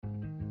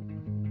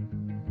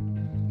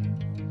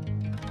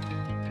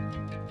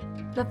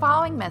The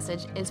following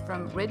message is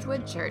from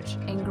Ridgewood Church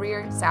in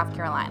Greer, South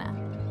Carolina.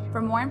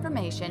 For more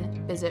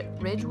information, visit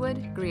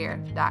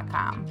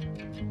ridgewoodgreer.com.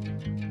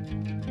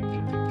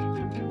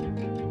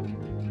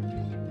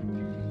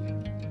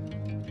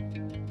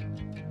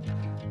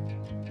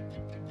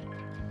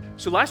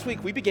 So last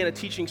week, we began a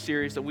teaching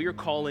series that we are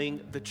calling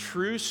The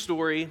True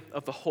Story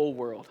of the Whole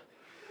World.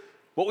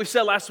 What we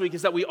said last week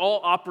is that we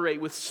all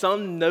operate with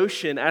some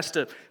notion as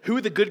to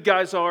who the good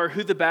guys are,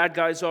 who the bad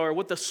guys are,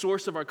 what the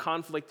source of our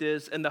conflict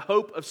is, and the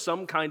hope of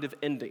some kind of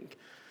ending.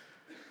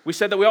 We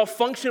said that we all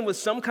function with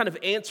some kind of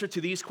answer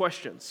to these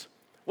questions.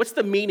 What's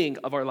the meaning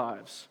of our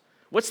lives?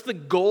 What's the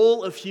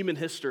goal of human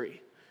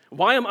history?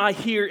 Why am I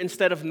here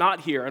instead of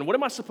not here? And what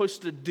am I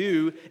supposed to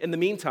do in the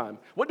meantime?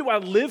 What do I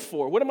live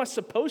for? What am I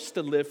supposed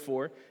to live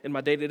for in my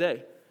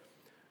day-to-day?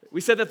 We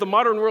said that the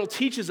modern world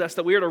teaches us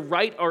that we are to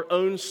write our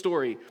own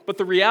story. But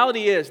the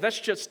reality is that's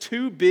just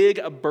too big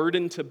a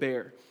burden to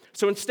bear.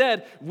 So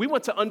instead, we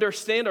want to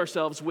understand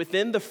ourselves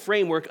within the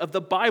framework of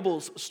the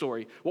Bible's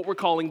story, what we're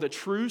calling the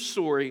true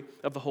story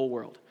of the whole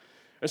world.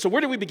 And so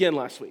where did we begin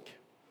last week?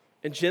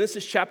 In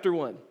Genesis chapter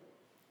 1,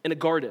 in a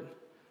garden.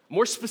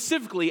 More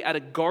specifically, at a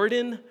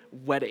garden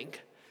wedding,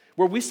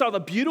 where we saw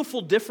the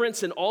beautiful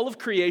difference in all of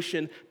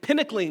creation,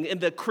 pinnacling in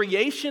the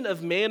creation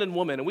of man and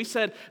woman. And we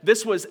said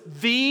this was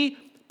the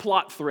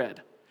plot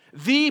thread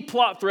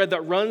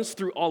that runs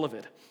through all of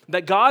it,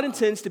 that God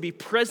intends to be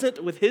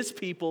present with his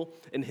people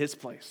in his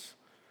place.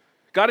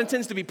 God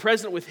intends to be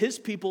present with his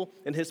people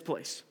in his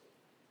place.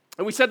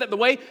 And we said that the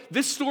way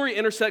this story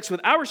intersects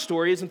with our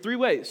story is in three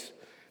ways.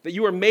 That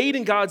you are made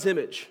in God's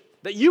image,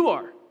 that you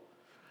are,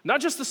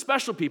 not just the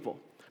special people,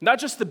 not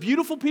just the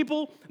beautiful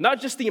people,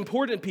 not just the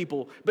important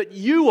people, but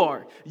you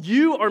are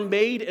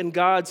made in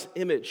God's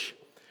image.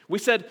 We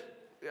said,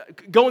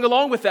 going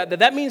along with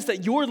that means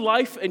that your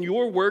life and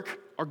your work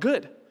are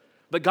good.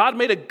 That God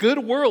made a good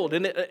world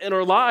and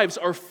our lives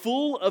are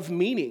full of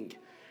meaning.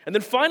 And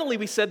then finally,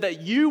 we said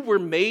that you were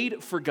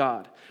made for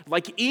God.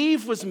 Like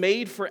Eve was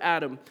made for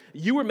Adam,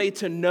 you were made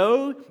to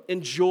know,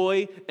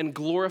 enjoy, and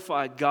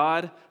glorify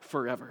God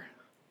forever.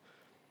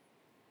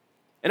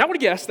 And I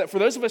would guess that for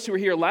those of us who were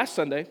here last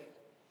Sunday,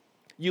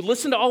 you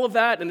listen to all of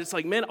that, and it's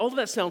like, man, all of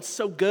that sounds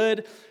so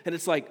good. And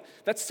it's like,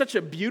 that's such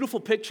a beautiful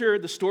picture,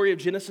 the story of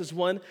Genesis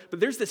 1. But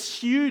there's this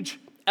huge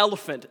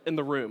elephant in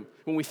the room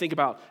when we think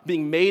about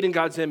being made in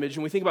God's image,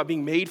 and we think about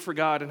being made for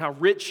God and how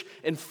rich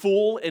and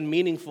full and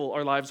meaningful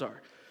our lives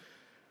are.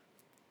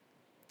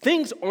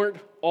 Things aren't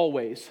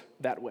always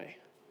that way.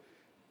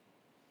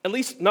 At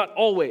least not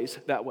always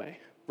that way,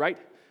 right?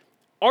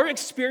 Our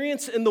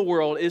experience in the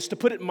world is, to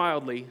put it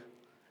mildly,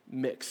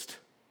 mixed.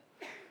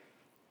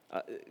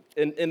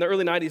 In the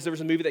early 90s, there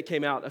was a movie that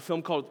came out, a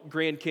film called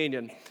Grand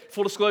Canyon.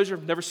 Full disclosure,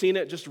 I've never seen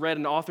it, just read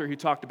an author who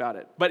talked about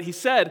it. But he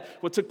said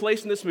what took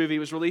place in this movie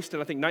was released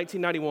in, I think,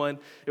 1991.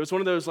 It was one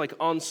of those like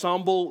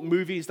ensemble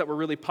movies that were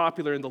really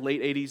popular in the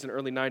late 80s and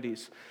early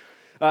 90s.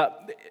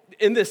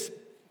 In this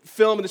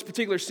film, in this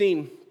particular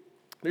scene,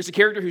 there's a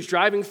character who's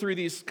driving through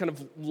these kind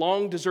of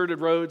long,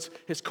 deserted roads.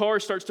 His car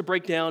starts to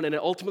break down, and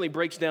it ultimately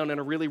breaks down in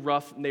a really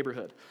rough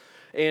neighborhood.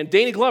 And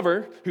Danny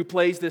Glover, who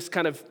plays this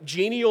kind of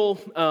genial,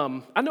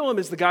 I know him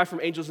as the guy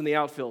from Angels in the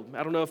Outfield.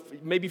 I don't know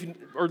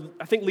or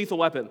I think Lethal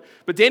Weapon.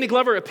 But Danny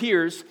Glover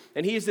appears,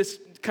 and he is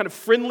this kind of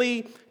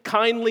friendly,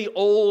 kindly,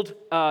 old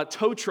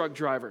tow truck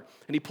driver.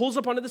 And he pulls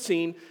up onto the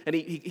scene, and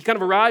he kind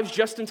of arrives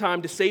just in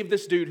time to save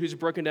this dude who's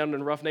broken down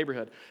in a rough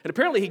neighborhood. And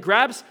apparently he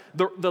grabs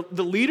the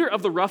leader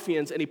of the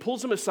ruffians, and he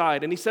pulls him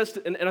aside, and he says,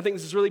 and I think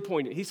this is really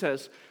poignant, he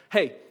says,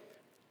 hey,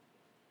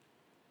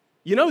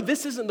 you know,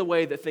 this isn't the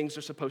way that things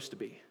are supposed to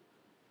be.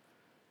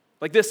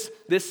 Like this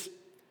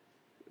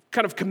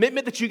kind of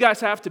commitment that you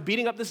guys have to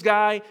beating up this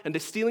guy and to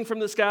stealing from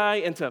this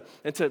guy and to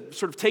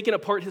sort of taking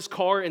apart his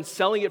car and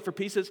selling it for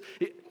pieces.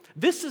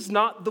 This is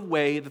not the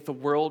way that the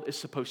world is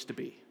supposed to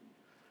be.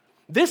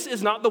 This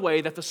is not the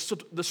way that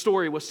the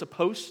story was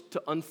supposed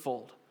to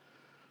unfold.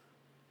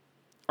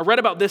 I read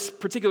about this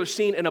particular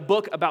scene in a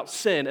book about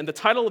sin, and the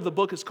title of the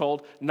book is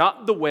called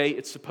Not the Way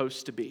It's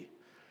Supposed to Be.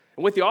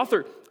 And what the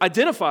author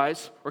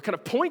identifies or kind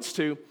of points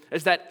to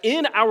is that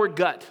in our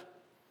gut,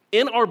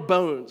 in our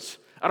bones,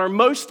 at our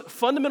most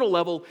fundamental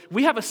level,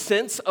 we have a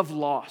sense of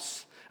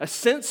loss, a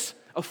sense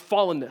of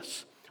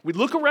fallenness. We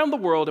look around the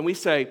world and we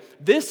say,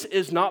 this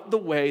is not the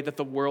way that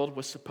the world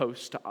was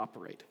supposed to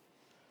operate.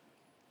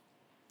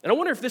 And I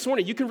wonder if this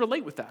morning you can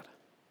relate with that.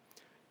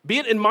 Be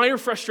it in minor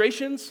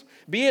frustrations,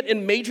 be it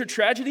in major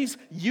tragedies,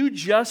 you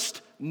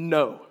just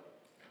know.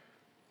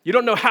 You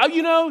don't know how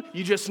you know,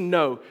 you just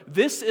know.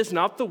 This is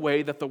not the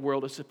way that the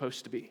world is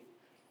supposed to be.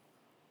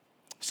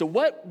 So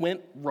what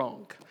went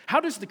wrong? How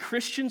does the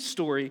Christian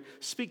story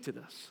speak to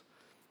this?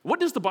 What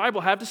does the Bible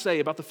have to say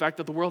about the fact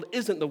that the world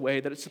isn't the way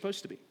that it's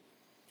supposed to be?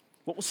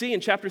 What we'll see in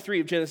chapter 3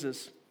 of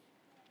Genesis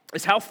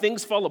is how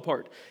things fall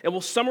apart. And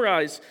we'll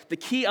summarize the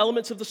key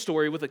elements of the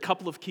story with a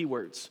couple of key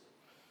words.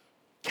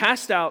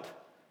 Cast out,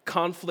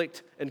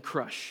 conflict, and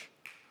crush.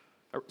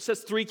 It says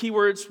three key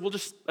words. We'll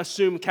just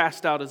assume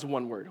cast out as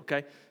one word,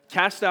 okay?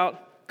 Cast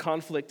out,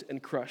 conflict,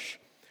 and crush.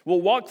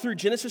 We'll walk through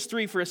Genesis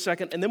 3 for a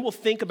second, and then we'll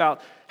think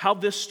about how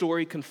this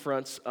story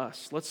confronts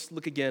us. Let's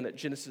look again at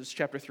Genesis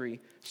chapter 3,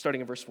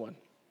 starting in verse 1.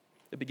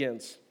 It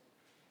begins.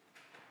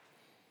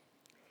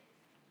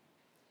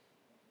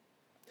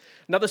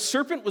 Now the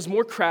serpent was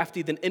more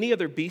crafty than any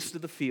other beast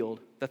of the field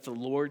that the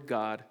Lord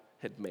God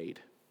had made.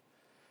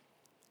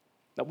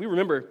 Now we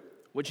remember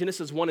what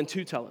Genesis 1 and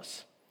 2 tell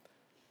us.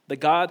 That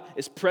God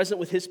is present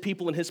with his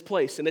people in his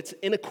place, and it's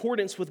in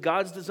accordance with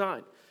God's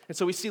design. And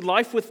so we see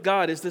life with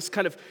God as this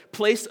kind of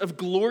place of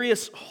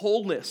glorious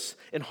wholeness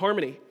and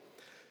harmony.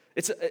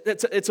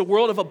 It's a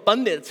world of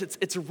abundance.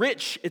 It's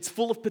rich. It's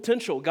full of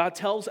potential. God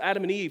tells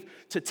Adam and Eve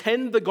to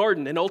tend the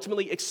garden and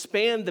ultimately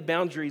expand the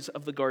boundaries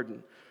of the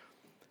garden.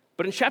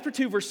 But in chapter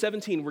 2, verse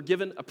 17, we're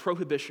given a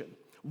prohibition.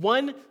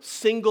 One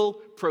single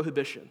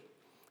prohibition.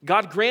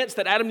 God grants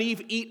that Adam and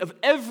Eve eat of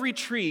every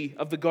tree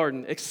of the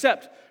garden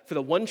except for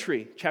the one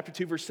tree, chapter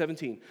 2, verse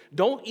 17.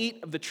 Don't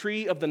eat of the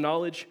tree of the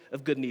knowledge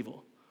of good and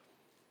evil.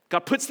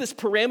 God puts this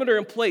parameter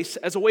in place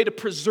as a way to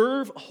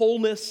preserve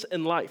wholeness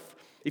and life.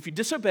 If you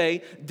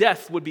disobey,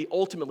 death would be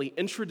ultimately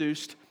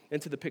introduced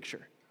into the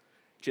picture.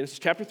 Genesis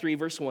chapter 3,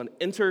 verse 1,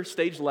 enter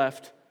stage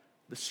left,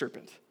 the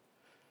serpent.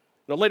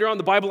 Now later on,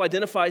 the Bible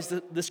identifies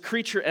this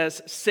creature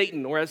as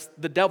Satan or as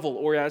the devil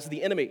or as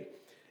the enemy.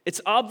 It's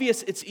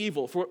obvious it's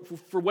evil.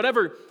 For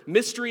whatever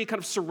mystery kind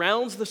of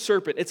surrounds the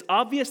serpent, it's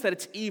obvious that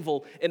it's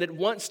evil and it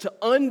wants to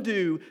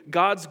undo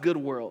God's good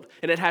world.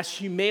 And it has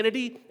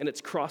humanity in its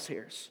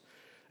crosshairs.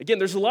 Again,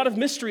 there's a lot of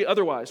mystery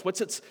otherwise.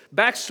 What's its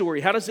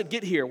backstory? How does it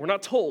get here? We're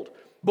not told.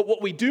 But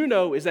what we do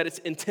know is that it's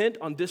intent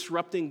on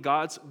disrupting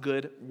God's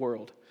good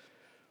world.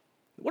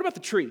 What about the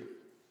tree?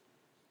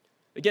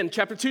 Again,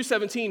 chapter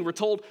 2:17, we're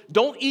told,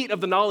 don't eat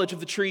of the knowledge of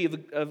the tree,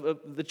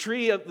 that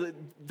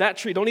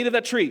tree. Don't eat of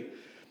that tree.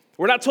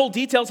 We're not told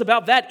details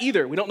about that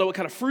either. We don't know what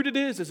kind of fruit it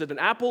is. Is it an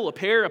apple, a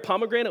pear, a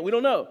pomegranate? We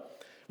don't know.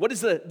 What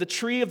does the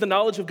tree of the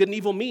knowledge of good and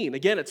evil mean?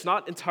 Again, it's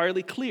not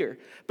entirely clear.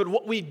 But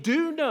what we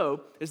do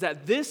know is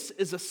that this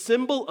is a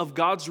symbol of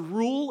God's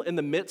rule in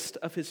the midst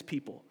of his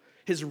people,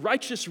 his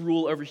righteous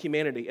rule over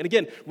humanity. And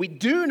again, we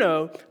do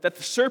know that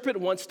the serpent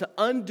wants to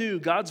undo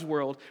God's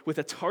world with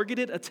a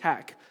targeted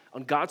attack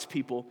on God's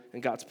people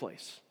and God's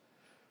place.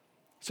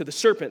 So the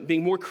serpent,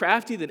 being more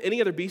crafty than any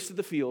other beast of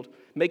the field,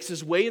 makes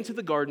his way into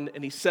the garden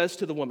and he says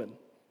to the woman,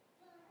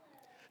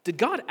 did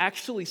God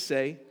actually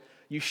say,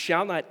 you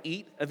shall not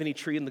eat of any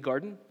tree in the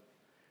garden?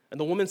 And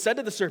the woman said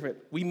to the serpent,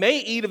 we may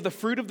eat of the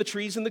fruit of the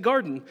trees in the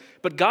garden,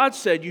 but God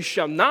said, you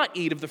shall not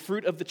eat of the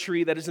fruit of the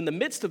tree that is in the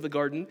midst of the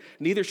garden,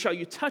 neither shall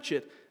you touch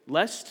it,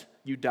 lest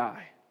you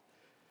die.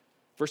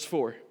 Verse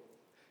 4.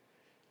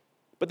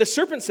 But the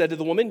serpent said to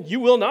the woman, you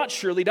will not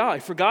surely die,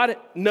 for God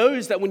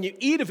knows that when you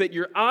eat of it,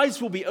 your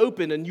eyes will be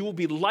open and you will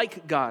be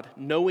like God,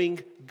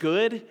 knowing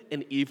good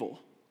and evil.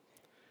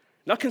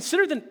 Now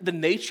consider the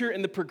nature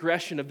and the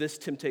progression of this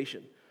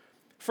temptation.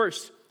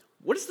 First,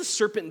 what does the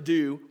serpent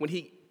do when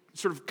he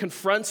sort of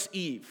confronts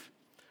Eve?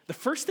 The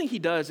first thing he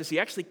does is he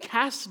actually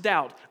casts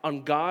doubt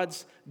on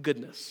God's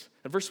goodness.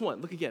 In verse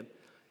 1, look again.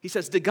 He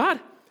says, did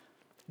God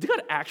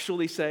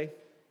actually say?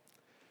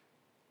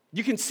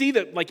 You can see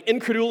the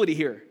incredulity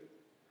here.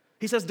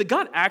 He says, did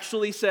God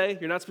actually say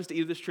you're not supposed to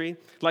eat of this tree?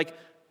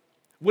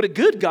 Would a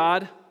good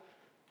God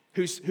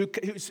who's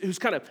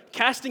kind of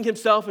casting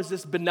himself as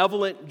this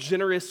benevolent,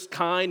 generous,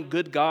 kind,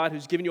 good God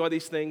who's giving you all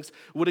these things,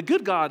 would a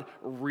good God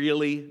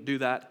really do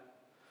that?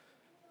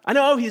 I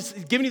know he's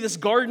giving you this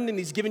garden and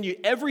he's giving you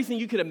everything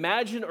you could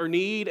imagine or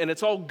need, and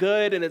it's all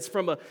good and it's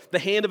from the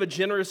hand of a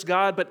generous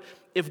God, but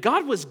if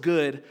God was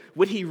good,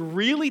 would he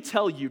really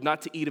tell you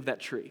not to eat of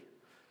that tree?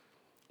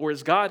 Or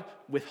is God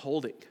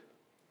withholding?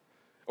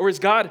 Or is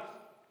God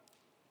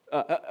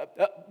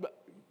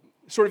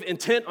sort of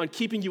intent on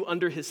keeping you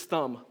under his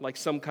thumb like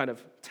some kind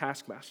of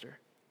taskmaster?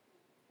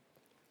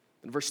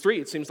 In verse 3,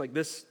 it seems like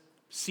this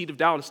seed of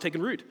doubt has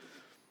taken root.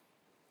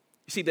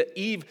 You see that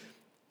Eve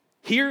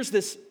hears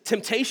this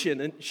temptation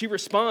and she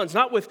responds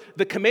not with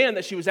the command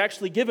that she was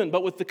actually given,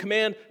 but with the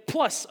command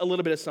plus a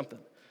little bit of something.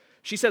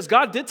 She says,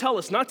 God did tell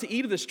us not to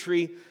eat of this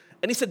tree,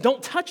 and he said,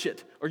 don't touch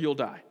it or you'll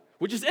die.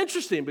 Which is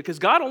interesting because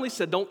God only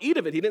said don't eat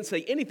of it. He didn't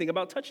say anything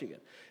about touching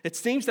it. It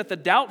seems that the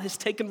doubt has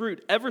taken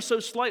root ever so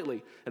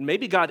slightly. And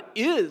maybe God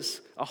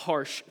is a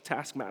harsh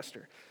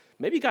taskmaster.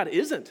 Maybe God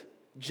isn't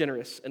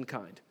generous and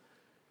kind.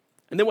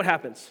 And then what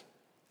happens?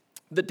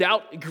 The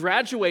doubt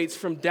graduates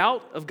from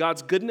doubt of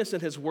God's goodness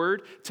and his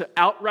word to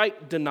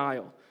outright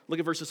denial. Look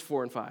at verses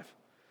 4 and 5.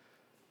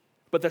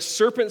 But the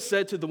serpent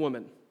said to the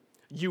woman,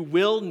 you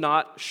will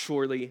not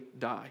surely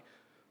die.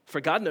 For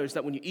God knows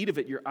that when you eat of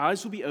it, your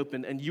eyes will be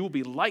open and you will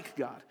be like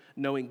God,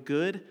 knowing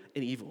good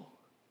and evil.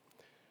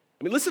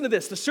 I mean, listen to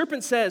this. The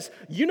serpent says,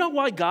 you know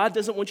why God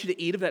doesn't want you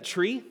to eat of that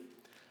tree?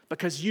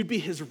 Because you'd be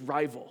his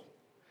rival.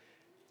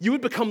 You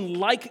would become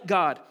like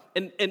God.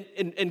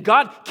 And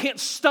God can't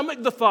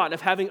stomach the thought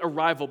of having a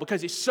rival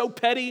because he's so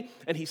petty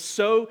and he's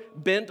so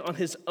bent on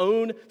his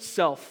own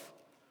self.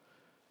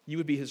 You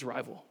would be his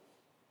rival.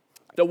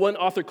 That one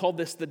author called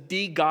this the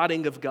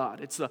de-godding of God.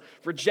 It's the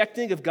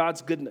rejecting of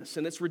God's goodness,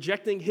 and it's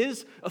rejecting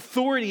his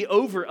authority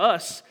over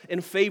us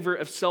in favor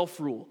of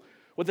self-rule.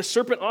 What the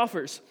serpent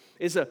offers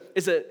is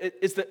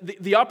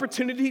the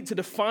opportunity to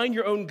define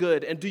your own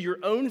good and do your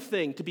own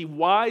thing, to be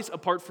wise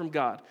apart from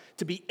God,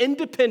 to be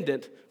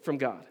independent from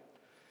God.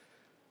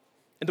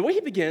 And the way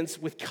he begins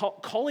with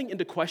calling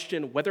into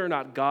question whether or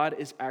not God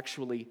is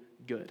actually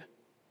good.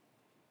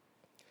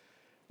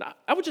 Now,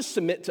 I would just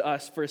submit to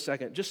us for a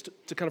second, just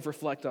to kind of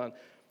reflect on,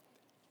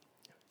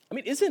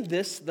 isn't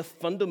this the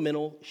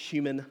fundamental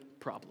human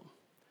problem?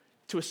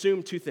 To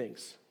assume two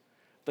things: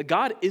 that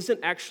God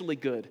isn't actually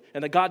good,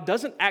 and that God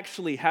doesn't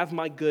actually have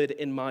my good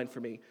in mind for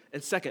me.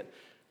 And second,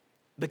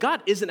 that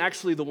God isn't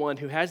actually the one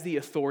who has the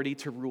authority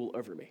to rule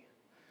over me.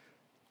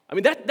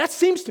 That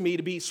seems to me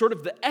to be sort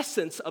of the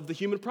essence of the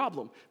human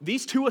problem.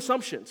 These two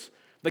assumptions: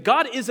 that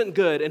God isn't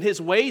good and his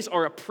ways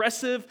are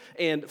oppressive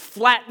and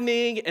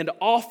flattening and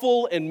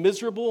awful and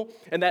miserable,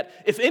 and that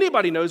if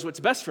anybody knows what's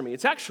best for me,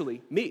 it's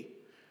actually me.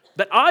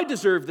 That I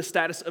deserve the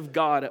status of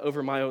God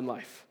over my own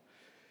life.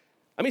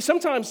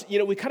 Sometimes,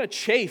 we kind of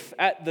chafe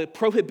at the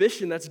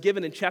prohibition that's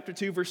given in chapter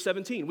 2, verse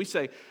 17. We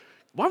say,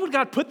 why would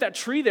God put that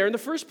tree there in the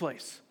first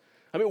place?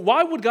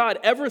 Why would God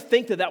ever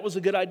think that that was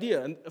a good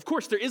idea? And of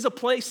course, there is a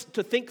place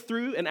to think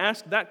through and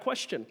ask that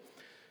question.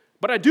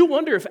 But I do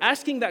wonder if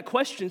asking that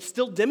question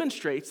still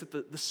demonstrates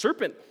that the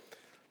serpent,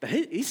 that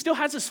he still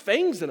has his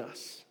fangs in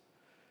us.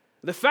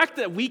 The fact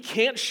that we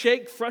can't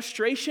shake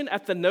frustration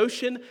at the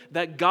notion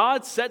that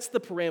God sets the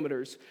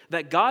parameters,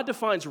 that God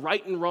defines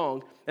right and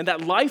wrong, and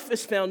that life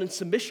is found in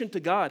submission to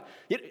God.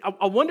 Yet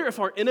I wonder if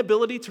our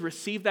inability to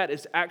receive that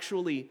is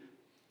actually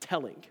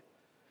telling.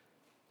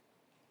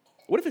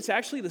 What if it's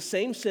actually the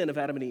same sin of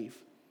Adam and Eve?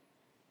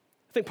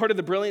 I think part of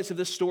the brilliance of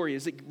this story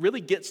is it really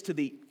gets to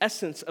the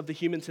essence of the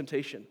human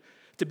temptation,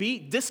 to be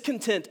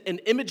discontent and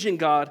imaging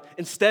God,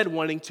 instead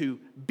wanting to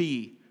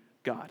be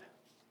God.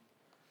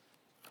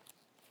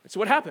 So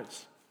what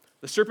happens?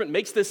 The serpent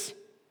makes this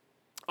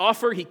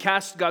offer. He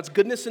casts God's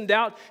goodness in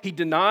doubt. He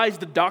denies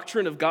the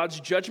doctrine of God's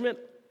judgment,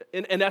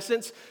 in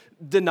essence,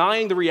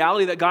 denying the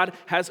reality that God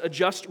has a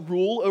just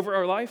rule over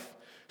our life.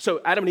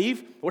 So Adam and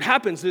Eve, what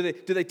happens? Do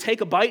they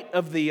take a bite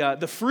of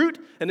the fruit?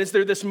 And is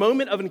there this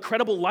moment of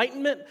incredible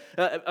enlightenment,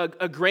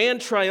 a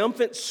grand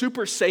triumphant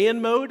Super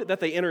Saiyan mode that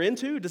they enter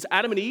into? Does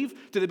Adam and Eve,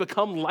 do they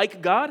become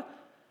like God?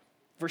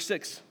 Verse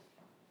 6.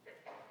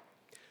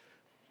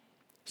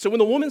 So when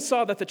the woman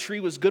saw that the tree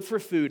was good for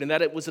food and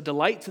that it was a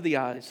delight to the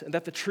eyes and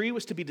that the tree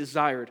was to be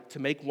desired to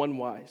make one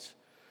wise,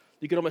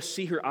 you could almost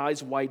see her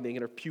eyes widening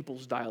and her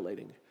pupils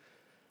dilating.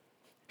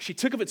 She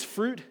took of its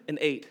fruit and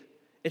ate,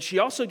 and she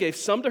also gave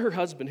some to her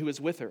husband who was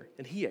with her,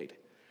 and he ate.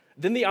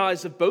 Then the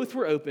eyes of both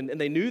were opened,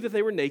 and they knew that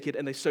they were naked,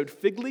 and they sewed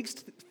fig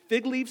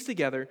leaves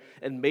together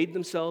and made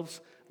themselves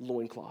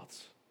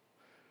loincloths.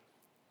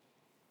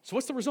 So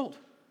what's the result?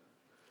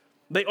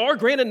 They are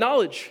granted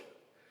knowledge,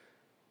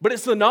 but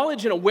it's the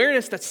knowledge and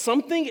awareness that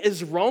something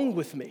is wrong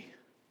with me.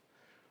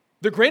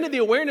 They're granted the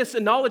awareness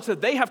and knowledge that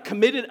they have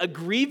committed a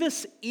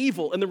grievous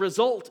evil, and the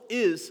result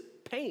is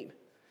pain.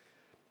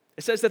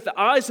 It says that the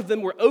eyes of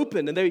them were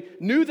open, and they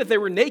knew that they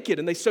were naked,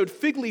 and they sewed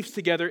fig leaves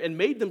together and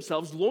made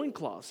themselves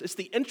loincloths. It's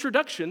the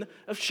introduction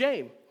of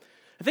shame.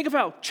 And think of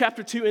how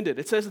chapter 2 ended.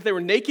 It says that they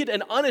were naked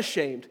and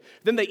unashamed.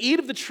 Then they eat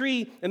of the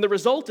tree, and the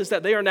result is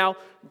that they are now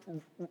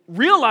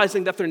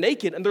realizing that they're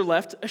naked, and they're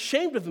left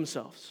ashamed of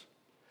themselves.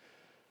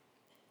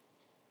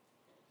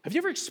 Have you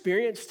ever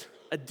experienced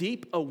a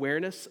deep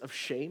awareness of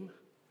shame?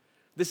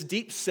 This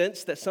deep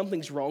sense that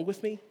something's wrong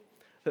with me?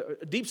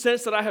 A deep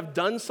sense that I have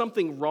done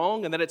something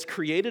wrong and that it's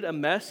created a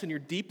mess, and you're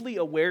deeply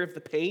aware of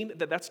the pain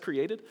that that's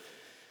created?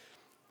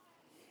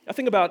 I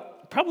think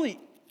about probably,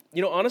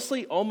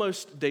 honestly,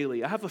 almost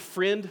daily. I have a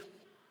friend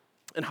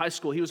in high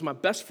school. He was my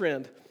best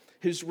friend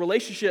whose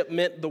relationship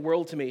meant the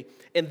world to me.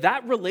 And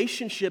that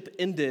relationship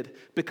ended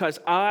because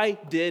I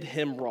did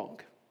him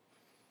wrong.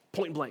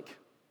 Point blank.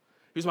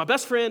 He was my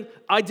best friend.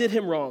 I did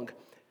him wrong.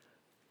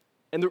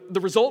 And the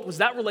result was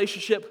that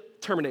relationship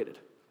terminated.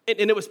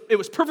 And it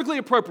was perfectly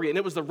appropriate, and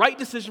it was the right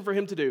decision for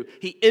him to do.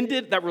 He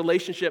ended that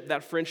relationship,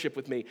 that friendship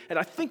with me. And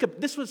I think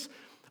this was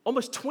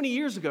almost 20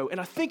 years ago, and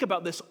I think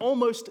about this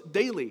almost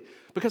daily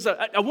because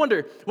I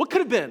wonder, what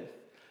could have been?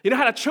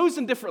 Had I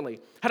chosen differently,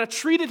 had I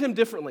treated him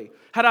differently,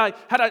 had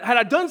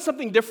I done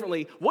something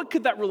differently, what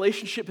could that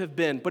relationship have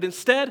been? But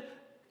instead,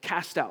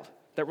 cast out.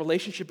 That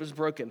relationship is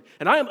broken.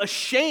 And I am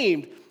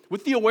ashamed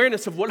with the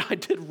awareness of what I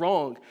did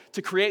wrong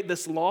to create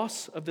this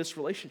loss of this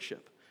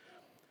relationship.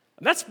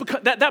 And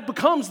that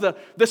becomes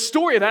the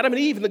story of Adam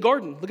and Eve in the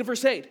garden. Look at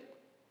verse 8.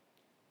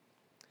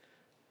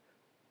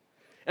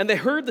 And they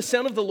heard the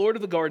sound of the Lord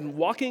of the garden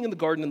walking in the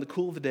garden in the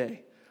cool of the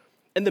day.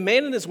 And the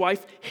man and his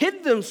wife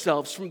hid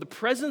themselves from the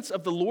presence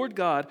of the Lord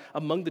God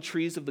among the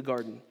trees of the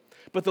garden.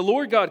 But the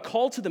Lord God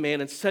called to the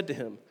man and said to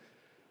him,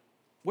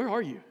 "Where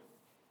are you?"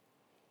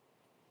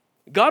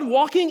 God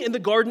walking in the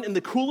garden in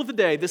the cool of the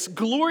day, this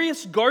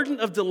glorious garden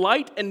of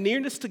delight and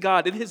nearness to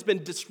God, it has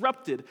been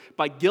disrupted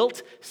by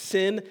guilt,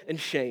 sin, and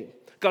shame.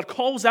 God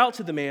calls out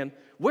to the man,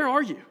 "Where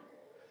are you?"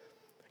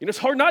 You know, it's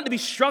hard not to be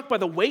struck by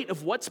the weight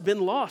of what's been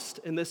lost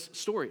in this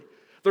story.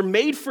 They're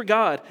made for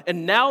God,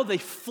 and now they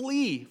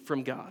flee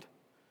from God.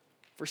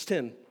 Verse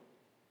 10.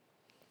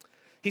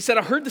 He said,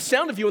 I heard the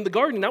sound of you in the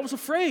garden, and I was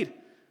afraid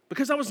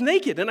because I was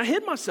naked, and I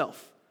hid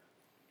myself.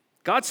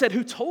 God said,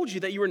 who told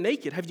you that you were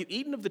naked? Have you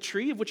eaten of the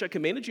tree of which I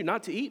commanded you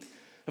not to eat?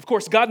 Of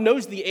course, God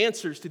knows the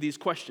answers to these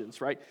questions,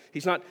 right?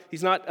 He's not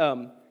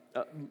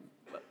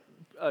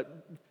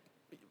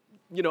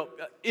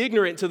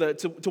ignorant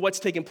to what's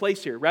taking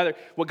place here. Rather,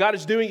 what God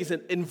is doing is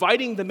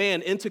inviting the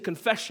man into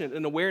confession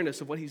and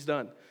awareness of what he's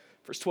done.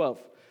 Verse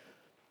 12.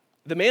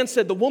 The man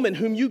said, the woman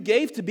whom you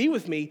gave to be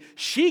with me,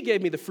 she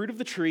gave me the fruit of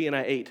the tree and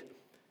I ate.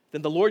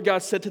 Then the Lord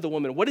God said to the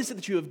woman, what is it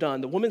that you have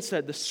done? The woman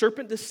said, the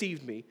serpent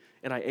deceived me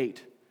and I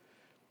ate.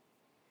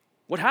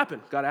 What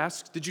happened? God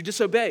asks, did you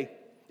disobey?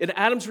 And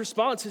Adam's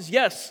response is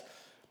yes,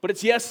 but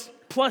it's yes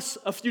plus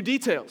a few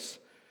details.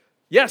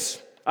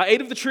 Yes, I ate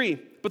of the tree,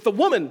 but the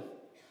woman,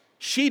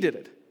 she did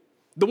it.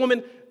 The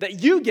woman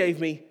that you gave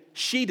me,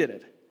 she did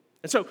it.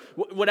 And so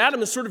what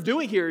Adam is sort of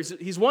doing here is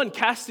he's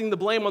casting the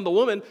blame on the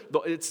woman.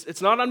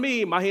 It's not on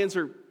me. My hands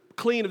are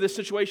clean of this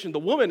situation. The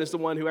woman is the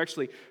one who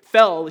actually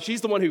fell.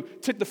 She's the one who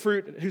took the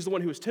fruit, who's the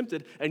one who was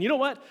tempted. And you know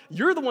what?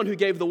 You're the one who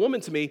gave the woman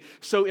to me.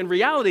 So in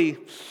reality,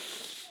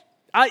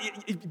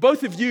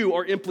 both of you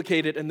are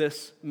implicated in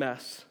this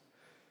mess.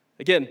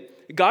 Again,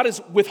 God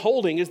is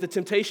withholding is the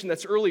temptation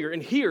that's earlier.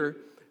 And here,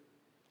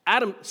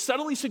 Adam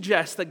subtly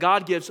suggests that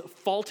God gives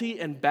faulty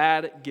and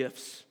bad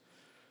gifts.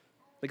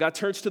 That God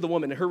turns to the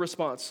woman and her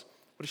response,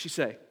 what does she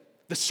say?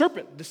 The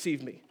serpent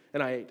deceived me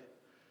and I ate.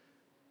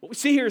 What we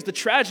see here is the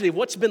tragedy of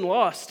what's been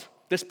lost.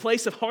 This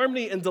place of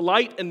harmony and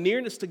delight and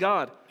nearness to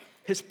God.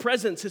 His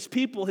presence, his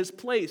people, his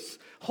place,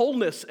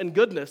 wholeness and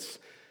goodness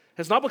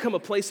has now become a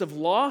place of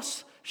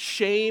loss,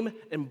 shame,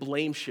 and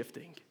blame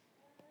shifting.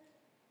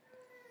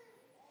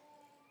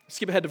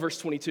 Skip ahead to verse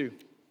 22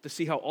 to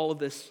see how all of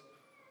this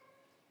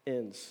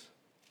ends.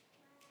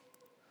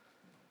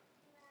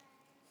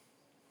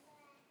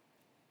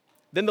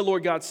 Then the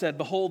Lord God said,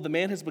 behold, the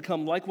man has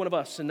become like one of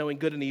us in knowing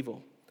good and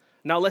evil.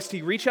 Now lest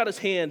he reach out his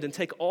hand and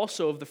take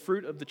also of the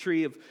fruit of the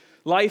tree of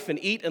life and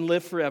eat and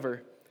live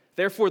forever.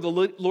 Therefore the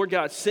Lord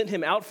God sent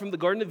him out from the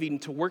Garden of Eden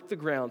to work the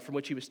ground from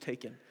which he was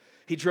taken.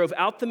 He drove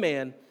out the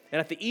man, and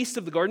at the east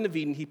of the Garden of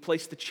Eden he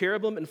placed the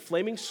cherubim and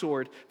flaming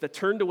sword that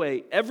turned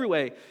away every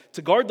way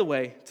to guard the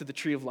way to the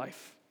tree of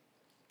life.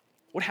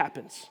 What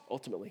happens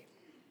ultimately?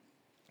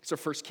 It's our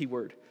first key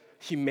word.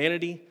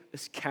 Humanity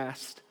is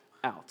cast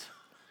out.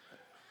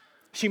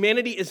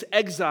 Humanity is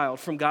exiled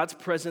from God's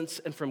presence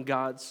and from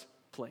God's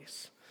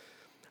place.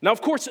 Now, of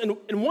course,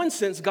 in one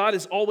sense, God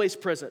is always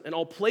present, and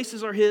all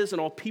places are his,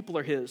 and all people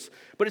are his.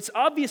 But it's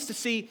obvious to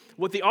see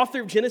what the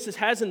author of Genesis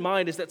has in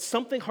mind is that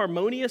something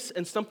harmonious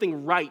and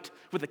something right,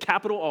 with a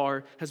capital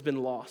R, has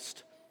been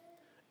lost.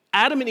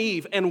 Adam and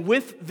Eve, and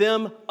with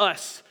them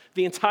us,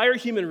 the entire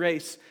human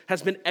race,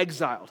 has been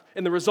exiled.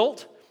 And the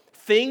result?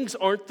 Things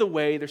aren't the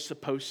way they're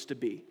supposed to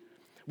be.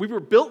 We were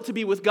built to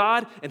be with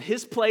God and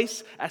his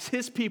place as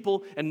his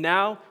people, and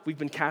now we've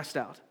been cast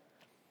out.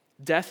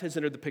 Death has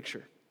entered the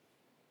picture.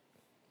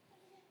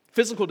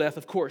 Physical death,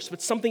 of course,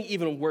 but something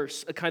even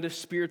worse, a kind of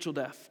spiritual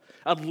death,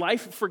 a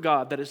life for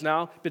God that has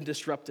now been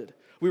disrupted.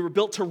 We were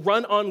built to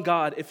run on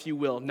God, if you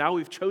will. Now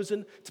we've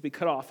chosen to be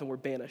cut off and we're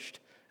banished.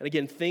 And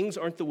again, things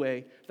aren't the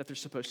way that they're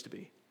supposed to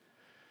be.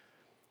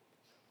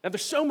 Now,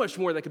 there's so much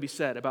more that could be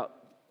said about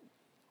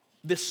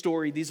this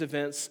story, these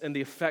events, and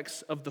the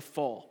effects of the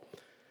fall.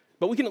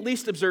 But we can at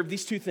least observe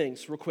these two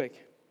things real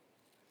quick.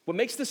 What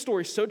makes this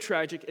story so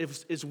tragic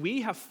is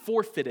we have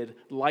forfeited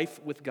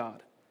life with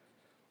God.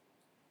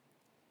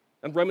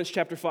 In Romans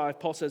chapter 5,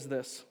 Paul says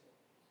this,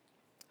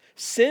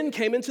 sin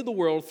came into the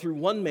world through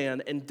one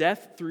man, and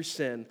death through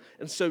sin.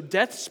 And so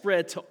death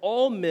spread to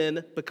all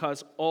men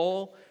because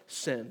all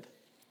sinned.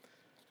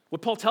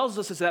 What Paul tells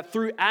us is that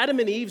through Adam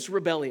and Eve's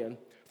rebellion,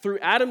 through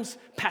Adam's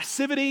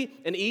passivity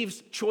and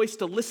Eve's choice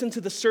to listen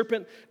to the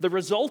serpent, the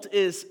result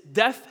is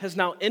death has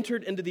now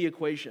entered into the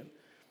equation.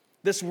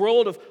 This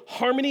world of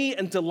harmony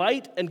and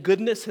delight and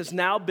goodness has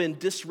now been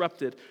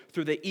disrupted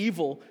through the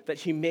evil that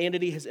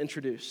humanity has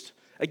introduced.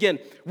 Again,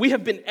 we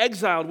have been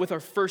exiled with our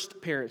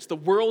first parents. The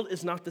world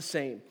is not the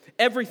same.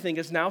 Everything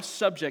is now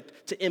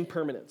subject to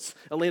impermanence.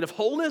 A land of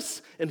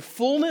wholeness and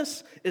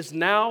fullness is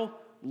now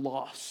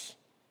loss.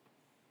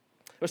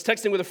 I was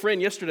texting with a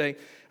friend yesterday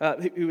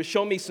who was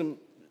showing me some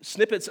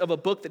snippets of a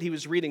book that he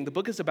was reading. The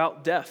book is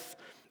about death.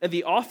 And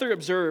the author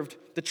observed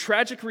the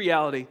tragic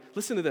reality,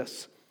 listen to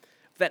this,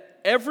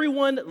 that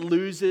everyone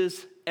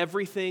loses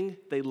everything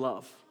they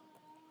love.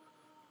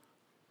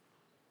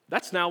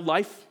 That's now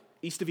life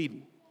east of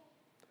Eden.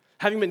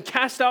 Having been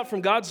cast out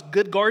from God's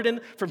good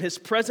garden, from his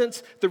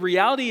presence, the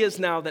reality is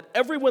now that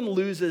everyone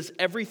loses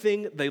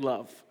everything they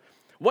love.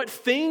 What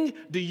thing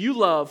do you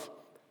love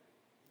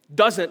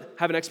doesn't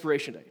have an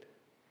expiration date?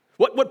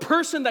 What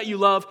person that you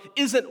love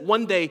isn't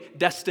one day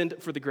destined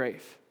for the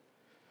grave?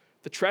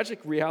 The tragic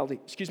reality,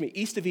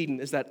 east of Eden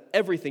is that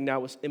everything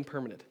now is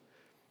impermanent.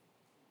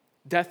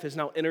 Death has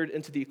now entered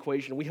into the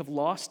equation. We have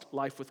lost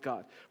life with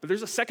God. But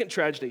there's a second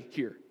tragedy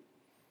here.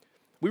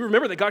 We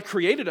remember that God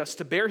created us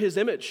to bear his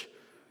image.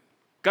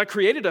 God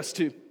created us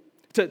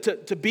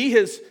to be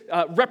his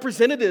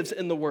representatives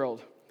in the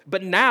world.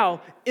 But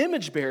now,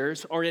 image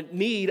bearers are in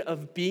need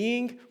of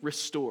being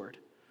restored.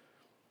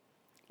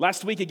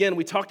 Last week, again,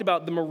 we talked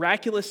about the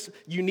miraculous,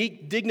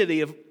 unique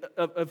dignity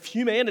of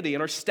humanity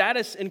and our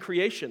status in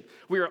creation.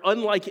 We are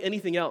unlike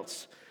anything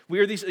else. We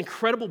are these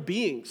incredible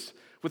beings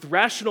with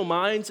rational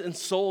minds and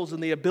souls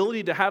and the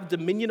ability to have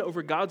dominion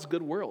over God's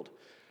good world.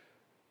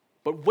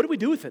 But what do we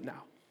do with it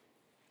now?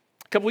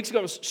 A couple weeks ago,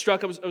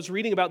 I was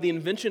reading about the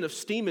invention of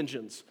steam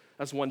engines,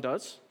 as one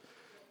does.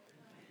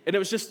 And it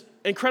was just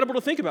incredible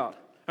to think about.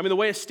 I mean, the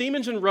way a steam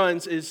engine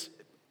runs is,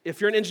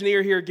 if you're an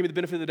engineer here, give me the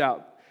benefit of the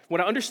doubt. What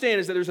I understand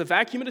is that there's a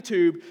vacuum in a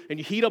tube, and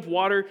you heat up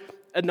water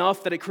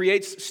enough that it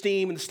creates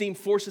steam, and the steam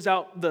forces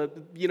out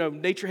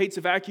nature hates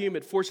a vacuum,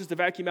 it forces the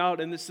vacuum out,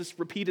 and it's this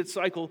repeated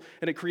cycle,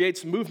 and it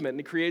creates movement, and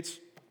it creates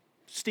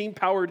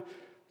steam-powered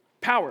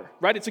power,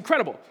 right? It's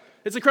incredible.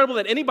 It's incredible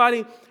that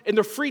anybody in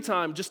their free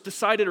time just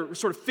decided or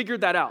sort of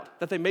figured that out,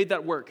 that they made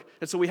that work.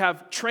 And so we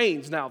have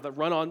trains now that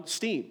run on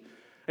steam.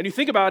 And if you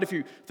think about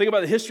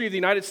the history of the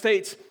United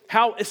States,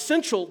 how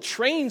essential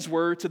trains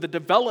were to the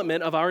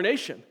development of our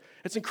nation.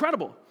 It's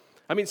incredible.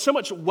 I mean, so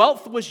much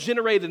wealth was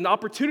generated and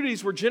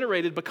opportunities were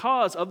generated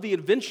because of the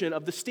invention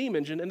of the steam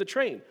engine and the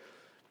train.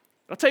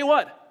 I'll tell you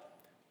what,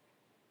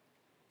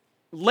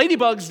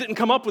 ladybugs didn't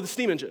come up with the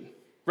steam engine,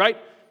 right?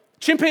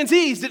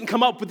 Chimpanzees didn't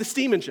come up with the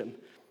steam engine.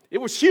 It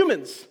was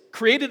humans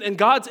created in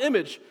God's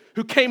image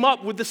who came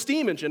up with the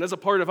steam engine as a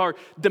part of our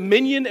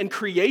dominion and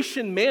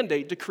creation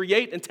mandate to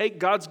create and take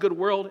God's good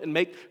world and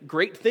make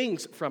great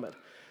things from it.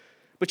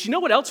 But you know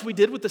what else we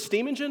did with the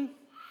steam engine?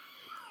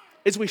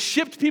 Is we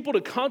shipped people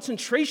to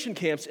concentration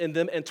camps in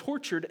them and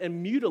tortured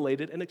and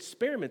mutilated and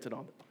experimented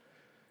on them.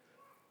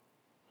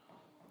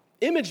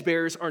 Image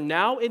bearers are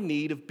now in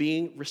need of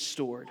being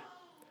restored.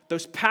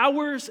 Those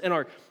powers and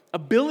our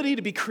ability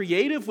to be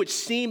creative, which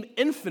seem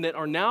infinite,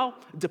 are now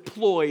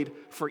deployed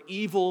for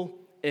evil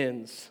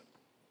ends.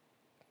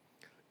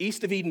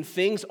 East of Eden,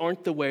 things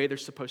aren't the way they're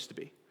supposed to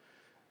be.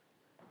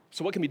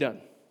 So what can be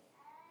done?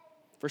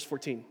 Verse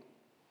 14.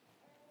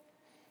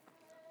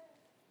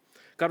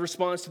 God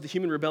responds to the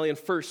human rebellion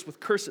first with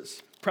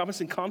curses,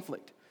 promising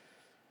conflict.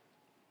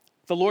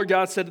 The Lord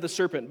God said to the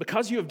serpent,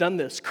 "Because you have done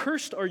this,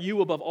 cursed are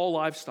you above all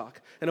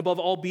livestock and above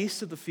all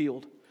beasts of the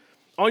field.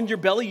 On your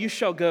belly you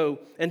shall go,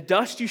 and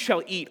dust you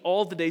shall eat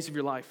all the days of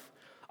your life.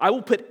 I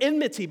will put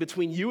enmity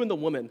between you and the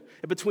woman,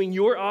 and between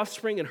your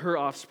offspring and her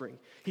offspring.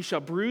 He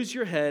shall bruise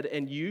your head,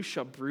 and you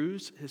shall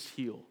bruise his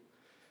heel."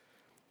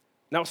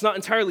 Now, it's not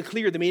entirely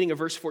clear the meaning of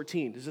verse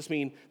 14. Does this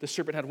mean the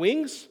serpent had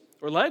wings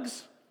or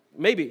legs?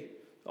 Maybe.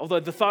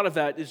 Although the thought of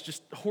that is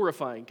just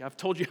horrifying. I've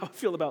told you how I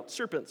feel about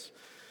serpents.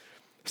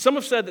 Some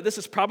have said that this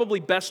is probably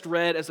best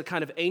read as a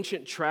kind of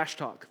ancient trash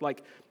talk,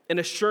 like an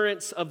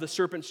assurance of the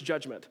serpent's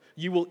judgment.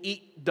 You will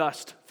eat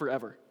dust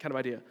forever, kind of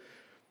idea.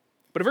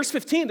 But in verse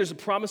 15, there's a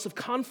promise of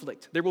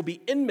conflict. There will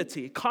be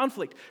enmity,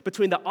 conflict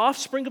between the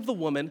offspring of the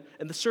woman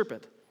and the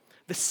serpent.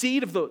 The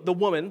seed of the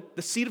woman,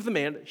 the seed of the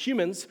man,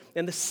 humans,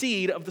 and the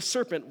seed of the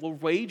serpent will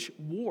wage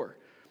war.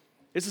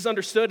 This is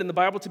understood in the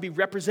Bible to be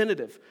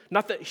representative.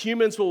 Not that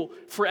humans will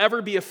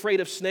forever be afraid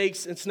of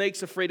snakes and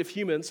snakes afraid of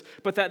humans,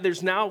 but that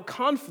there's now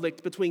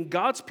conflict between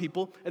God's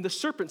people and the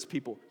serpent's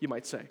people, you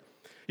might say.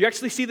 You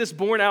actually see this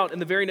borne out in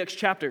the very next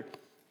chapter,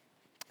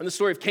 in the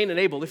story of Cain and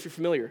Abel, if you're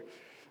familiar.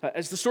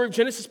 As the story of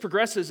Genesis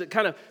progresses,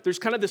 there's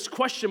kind of this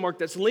question mark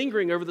that's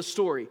lingering over the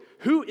story.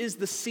 Who is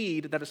the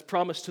seed that is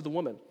promised to the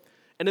woman?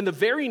 And in the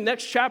very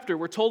next chapter,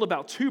 we're told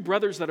about two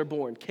brothers that are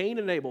born, Cain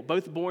and Abel,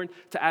 both born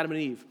to Adam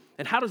and Eve.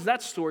 And how does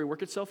that story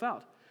work itself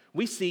out?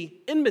 We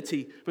see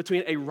enmity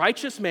between a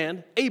righteous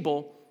man,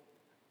 Abel,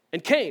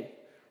 and Cain,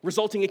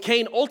 resulting in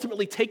Cain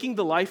ultimately taking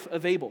the life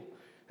of Abel.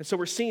 And so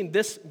we're seeing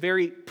this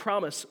very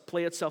promise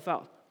play itself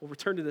out. We'll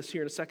return to this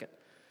here in a second.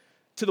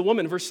 To the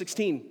woman, verse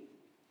 16.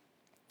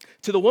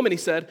 To the woman, he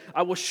said,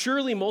 "I will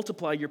surely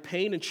multiply your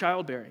pain and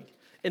childbearing.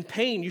 In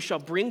pain you shall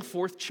bring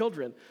forth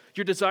children.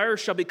 Your desire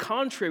shall be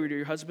contrary to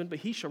your husband, but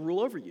he shall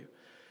rule over you."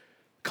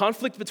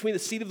 Conflict between the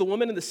seed of the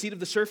woman and the seed of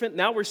the serpent.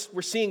 Now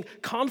we're seeing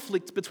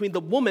conflict between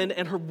the woman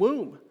and her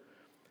womb.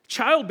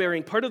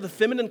 Childbearing, part of the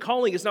feminine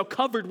calling, is now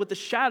covered with the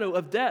shadow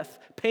of death,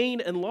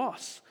 pain, and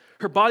loss.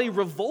 Her body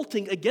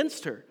revolting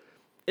against her.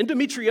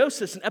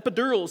 Endometriosis and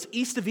epidurals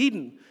east of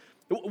Eden.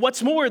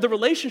 What's more, the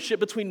relationship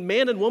between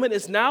man and woman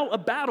is now a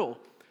battle.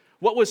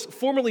 What was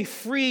formerly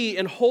free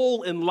and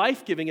whole and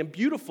life-giving and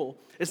beautiful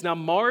is now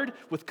marred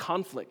with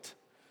conflict.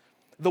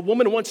 The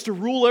woman wants to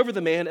rule over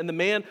the man, and the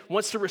man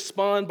wants to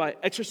respond by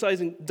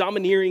exercising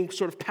domineering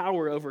sort of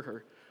power over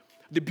her.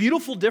 The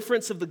beautiful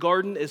difference of the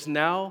garden is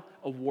now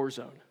a war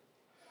zone.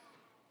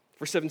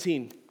 Verse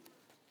 17.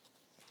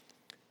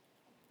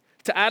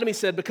 To Adam he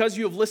said, "Because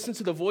you have listened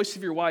to the voice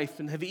of your wife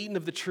and have eaten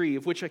of the tree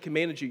of which I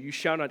commanded you, you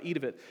shall not eat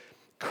of it.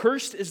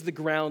 Cursed is the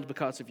ground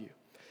because of you.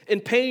 In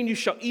pain you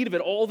shall eat of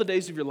it all the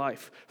days of your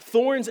life.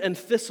 Thorns and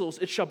thistles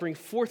it shall bring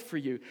forth for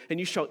you,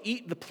 and you shall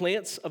eat the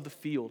plants of the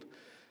field.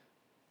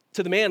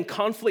 To the man,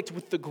 conflict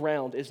with the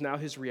ground is now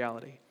his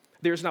reality.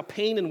 There is now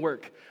pain in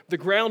work. The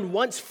ground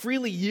once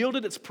freely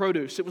yielded its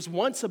produce. It was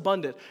once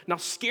abundant. Now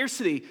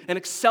scarcity and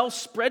Excel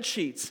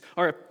spreadsheets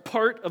are a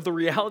part of the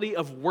reality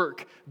of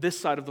work this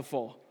side of the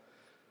fall.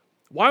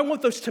 Why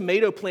won't those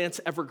tomato plants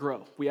ever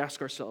grow? We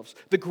ask ourselves.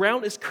 The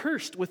ground is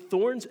cursed with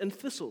thorns and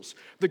thistles.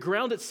 The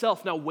ground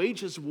itself now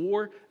wages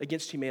war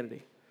against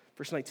humanity.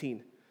 Verse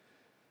 19.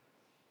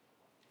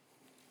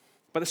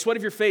 By the sweat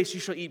of your face you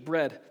shall eat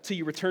bread till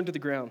you return to the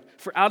ground.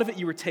 For out of it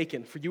you were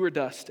taken, for you are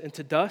dust, and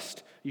to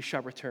dust you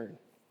shall return.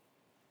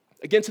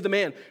 Again to the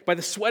man, by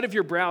the sweat of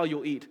your brow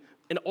you'll eat,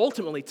 and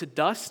ultimately to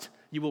dust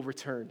you will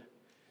return.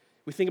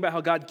 We think about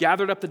how God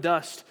gathered up the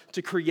dust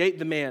to create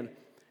the man.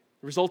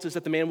 The result is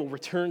that the man will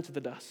return to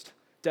the dust.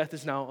 Death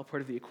is now a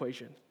part of the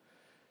equation.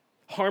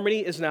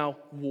 Harmony is now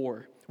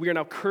war. We are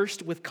now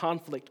cursed with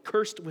conflict,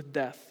 cursed with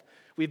death.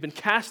 We've been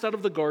cast out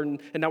of the garden,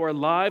 and now our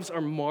lives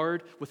are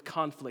marred with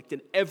conflict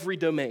in every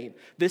domain.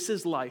 This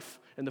is life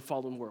in the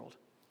fallen world.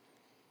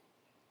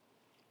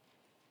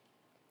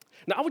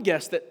 Now, I would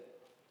guess that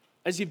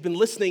as you've been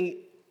listening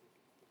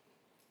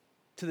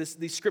to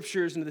these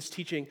scriptures and to this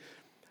teaching,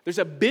 there's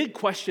a big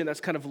question that's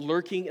kind of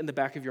lurking in the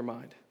back of your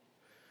mind.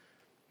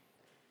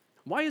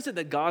 Why is it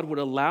that God would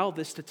allow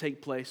this to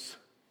take place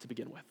to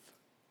begin with?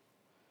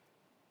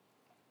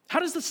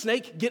 How does the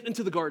snake get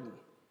into the garden?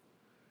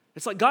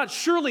 It's like, God,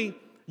 surely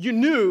you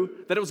knew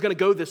that it was going to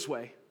go this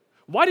way.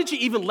 Why did you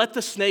even let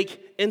the snake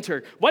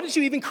enter? Why did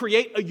you even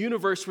create a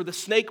universe where the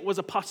snake was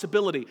a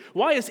possibility?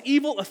 Why is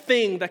evil a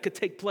thing that could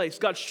take place?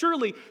 God,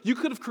 surely you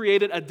could have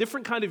created a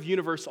different kind of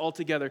universe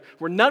altogether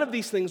where none of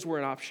these things were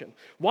an option.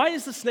 Why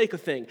is the snake a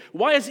thing?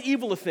 Why is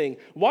evil a thing?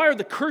 Why are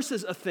the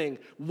curses a thing?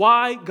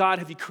 Why, God,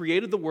 have you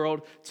created the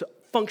world to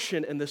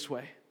function in this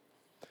way?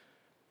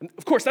 And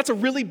of course, that's a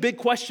really big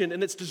question,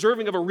 and it's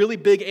deserving of a really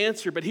big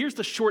answer, but here's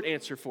the short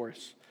answer for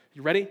us.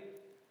 You ready?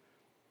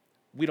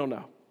 We don't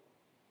know.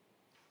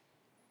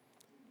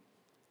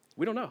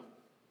 We don't know.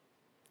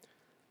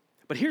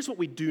 But here's what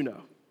we do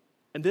know,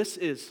 and this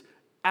is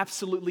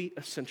absolutely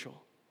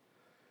essential.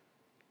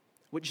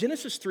 What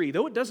Genesis 3,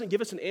 though it doesn't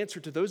give us an answer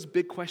to those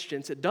big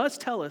questions, it does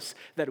tell us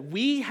that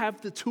we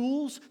have the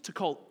tools to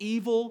call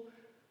evil,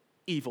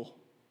 evil.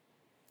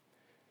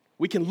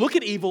 We can look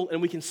at evil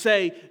and we can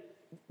say,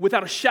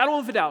 without a shadow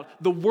of a doubt,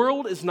 the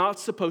world is not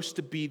supposed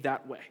to be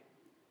that way.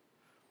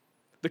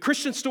 The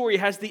Christian story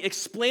has the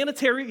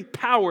explanatory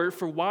power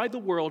for why the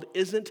world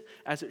isn't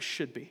as it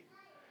should be.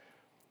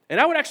 And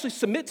I would actually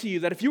submit to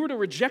you that if you were to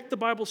reject the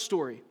Bible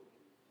story,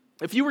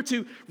 if you were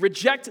to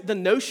reject the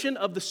notion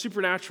of the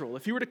supernatural,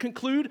 if you were to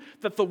conclude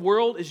that the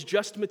world is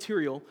just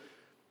material,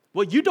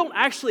 well, you don't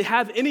actually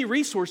have any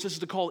resources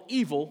to call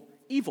evil,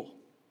 evil.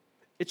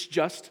 It's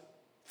just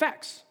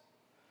facts.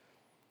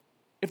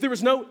 If there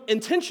was no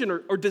intention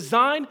or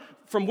design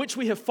from which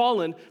we have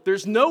fallen,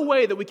 there's no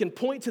way that we can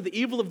point to the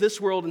evil of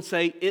this world and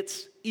say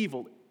it's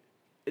evil.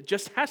 It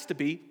just has to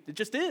be. It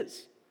just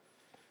is.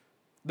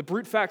 The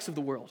brute facts of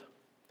the world.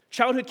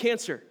 Childhood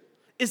cancer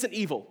isn't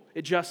evil.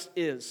 It just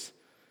is.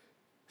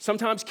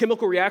 Sometimes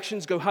chemical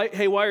reactions go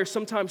haywire.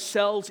 Sometimes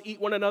cells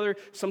eat one another.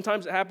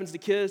 Sometimes it happens to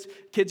kids.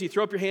 Kids, you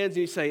throw up your hands and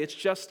you say, it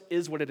just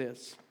is what it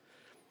is.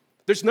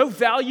 There's no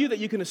value that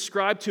you can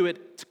ascribe to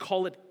it to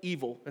call it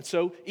evil. And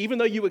so even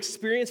though you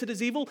experience it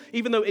as evil,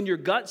 even though in your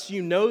guts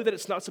you know that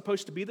it's not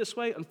supposed to be this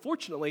way,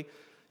 unfortunately,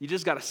 you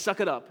just got to suck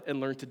it up and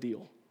learn to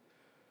deal.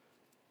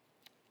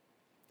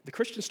 The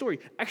Christian story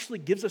actually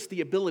gives us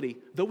the ability,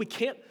 though we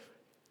can't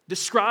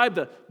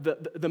describe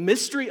the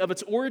mystery of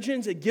its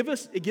origins, it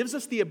gives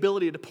us the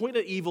ability to point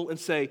at evil and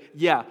say,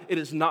 yeah, it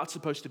is not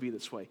supposed to be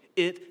this way.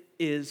 It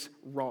is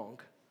wrong.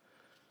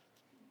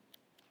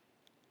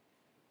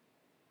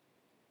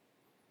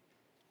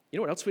 You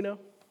know what else we know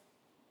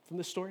from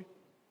this story?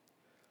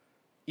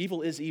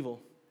 Evil is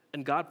evil,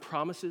 and God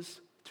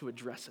promises to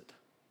address it.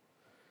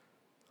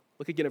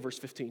 Look again at verse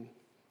 15.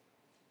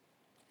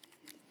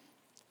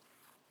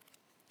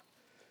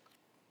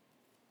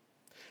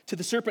 To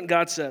the serpent,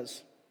 God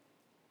says,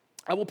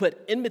 I will put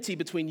enmity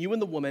between you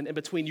and the woman, and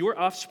between your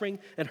offspring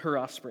and her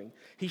offspring.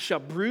 He shall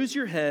bruise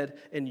your head,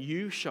 and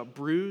you shall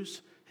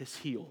bruise his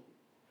heel.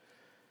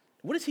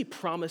 What does he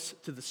promise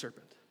to the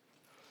serpent?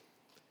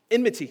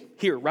 Enmity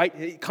here,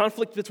 right?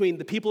 Conflict between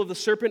the people of the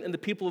serpent and the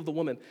people of the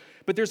woman.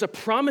 But there's a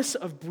promise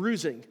of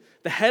bruising.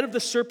 The head of the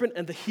serpent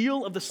and the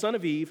heel of the son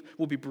of Eve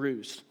will be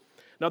bruised.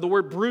 Now, the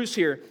word bruise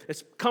here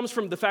comes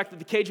from the fact that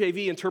the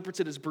KJV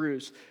interprets it as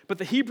bruise. But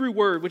the Hebrew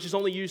word, which is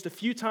only used a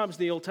few times in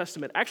the Old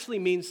Testament, actually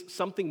means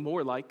something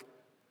more like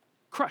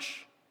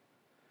crush.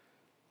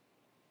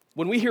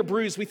 When we hear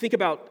bruise, we think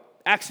about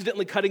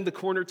accidentally cutting the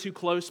corner too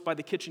close by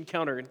the kitchen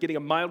counter and getting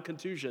a mild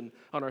contusion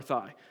on our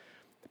thigh.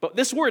 But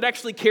this word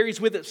actually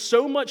carries with it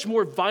so much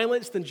more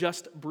violence than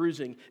just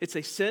bruising. It's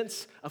a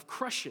sense of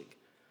crushing.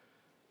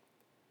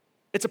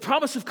 It's a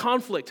promise of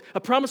conflict,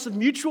 a promise of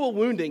mutual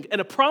wounding, and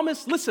a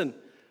promise, listen,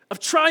 of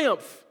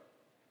triumph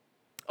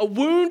A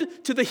wound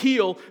to the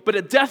heel, but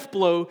a death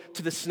blow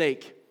to the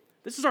snake.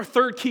 This is our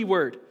third key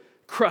word,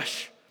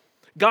 crush.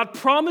 God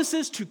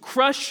promises to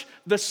crush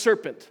the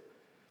serpent.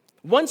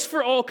 Once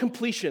for all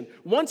completion,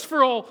 once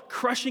for all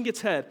crushing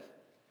its head.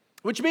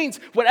 Which means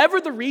whatever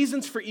the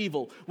reasons for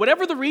evil,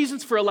 whatever the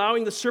reasons for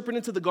allowing the serpent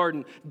into the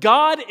garden,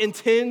 God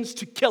intends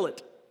to kill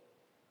it.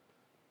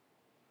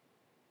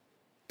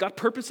 God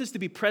purposes to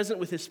be present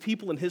with his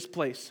people in his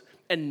place,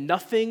 and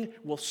nothing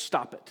will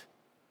stop it.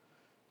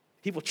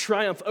 He will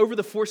triumph over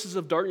the forces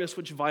of darkness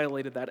which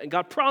violated that. And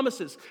God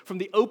promises from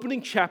the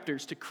opening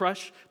chapters to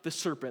crush the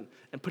serpent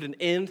and put an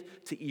end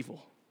to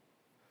evil.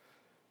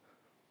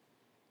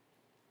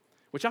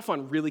 Which I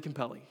find really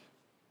compelling.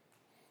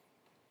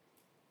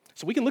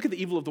 So we can look at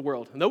the evil of the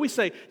world. And though we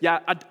say, yeah,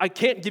 I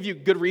can't give you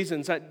good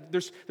reasons.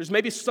 There's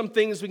maybe some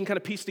things we can kind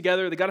of piece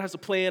together that God has a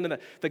plan and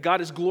that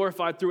God is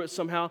glorified through it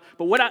somehow.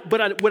 But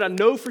what I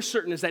know for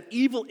certain is that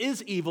evil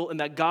is evil and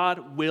that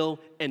God will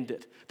end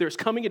it. There's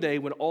coming a day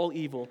when all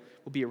evil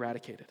will be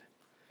eradicated.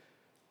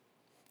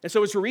 And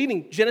so as we're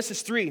reading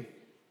Genesis 3,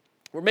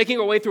 we're making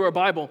our way through our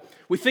Bible,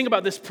 we think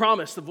about this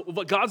promise of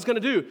what God's going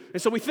to do.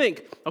 And so we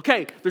think,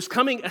 okay, there's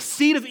coming a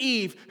seed of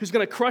Eve who's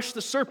going to crush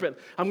the serpent.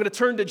 I'm going to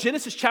turn to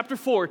Genesis chapter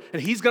 4,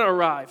 and he's going to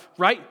arrive,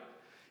 right?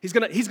 He's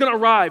going to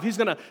arrive. He's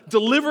going to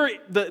deliver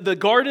the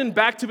garden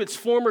back to its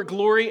former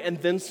glory and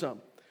then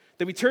some.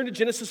 Then we turn to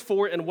Genesis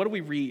 4, and what do we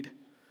read?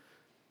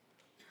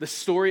 The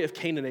story of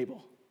Cain and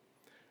Abel.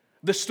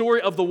 The story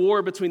of the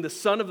war between the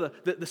son of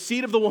the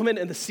seed of the woman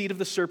and the seed of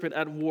the serpent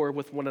at war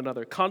with one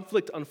another.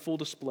 Conflict on full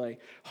display.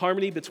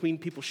 Harmony between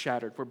people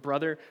shattered, where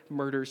brother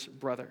murders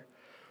brother.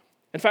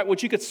 In fact,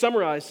 what you could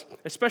summarize,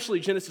 especially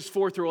Genesis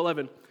 4 through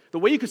 11, the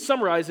way you could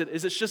summarize it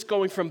is it's just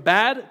going from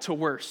bad to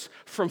worse,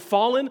 from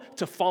fallen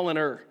to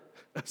fallener,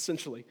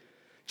 essentially.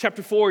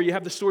 Chapter 4, you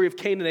have the story of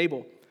Cain and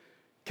Abel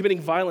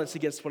committing violence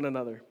against one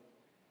another.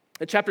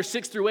 In chapter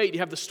 6 through 8, you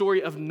have the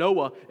story of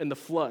Noah and the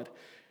flood.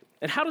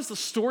 And how does the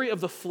story of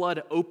the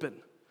flood open?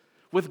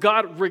 With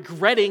God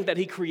regretting that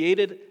he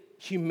created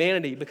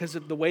humanity because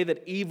of the way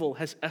that evil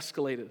has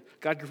escalated.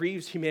 God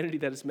grieves humanity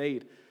that is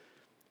made.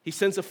 He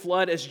sends a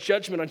flood as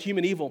judgment on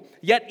human evil.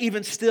 Yet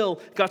even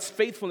still, God's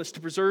faithfulness to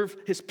preserve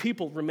his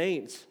people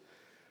remains.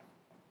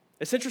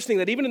 It's interesting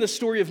that even in the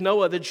story of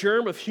Noah, the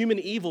germ of human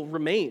evil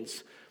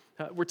remains.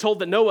 We're told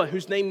that Noah,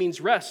 whose name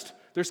means rest,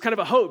 there's kind of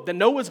a hope that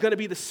Noah's going to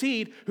be the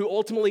seed who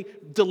ultimately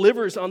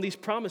delivers on these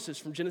promises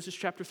from Genesis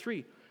chapter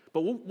 3.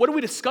 But what do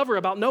we discover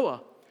about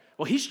Noah?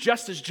 Well, he's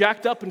just as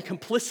jacked up and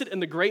complicit in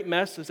the great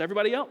mess as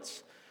everybody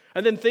else.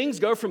 And then things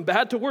go from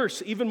bad to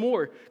worse, even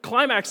more,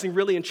 climaxing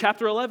really in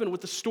chapter 11 with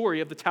the story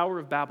of the Tower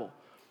of Babel.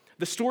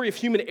 The story of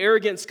human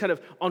arrogance kind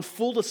of on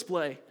full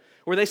display,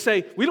 where they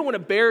say, we don't want to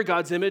bear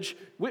God's image.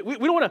 We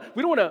don't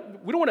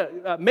want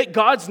to make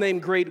God's name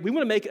great. We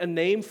want to make a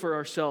name for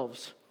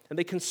ourselves. And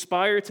they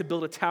conspire to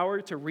build a tower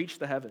to reach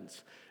the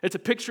heavens. It's a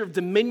picture of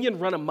dominion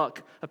run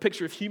amok, a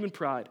picture of human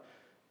pride.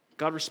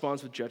 God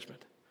responds with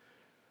judgment.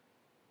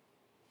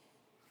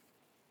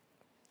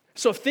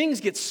 So if things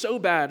get so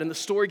bad and the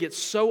story gets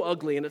so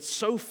ugly and it's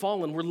so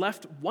fallen, we're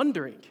left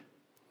wondering,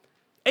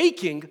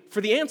 aching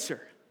for the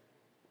answer.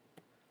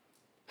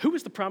 Who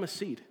is the promised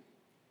seed?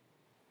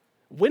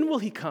 When will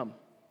he come?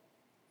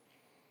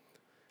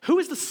 Who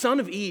is the son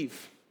of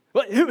Eve?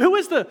 Who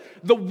is the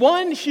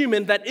one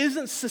human that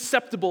isn't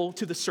susceptible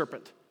to the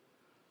serpent?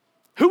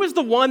 Who is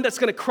the one that's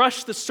going to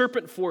crush the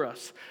serpent for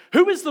us?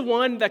 Who is the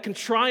one that can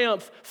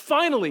triumph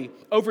finally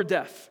over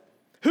death?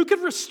 Who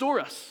can restore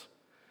us?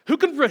 Who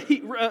can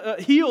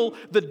heal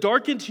the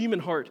darkened human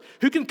heart?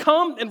 Who can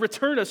come and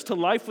return us to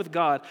life with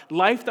God,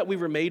 life that we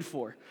were made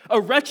for? A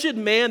wretched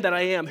man that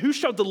I am, who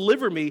shall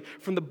deliver me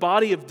from the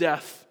body of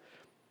death?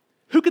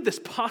 Who could this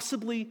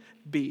possibly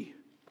be?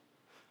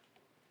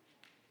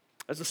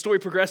 As the story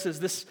progresses,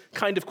 this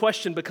kind of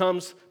question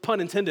becomes, pun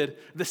intended,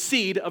 the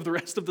seed of the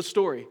rest of the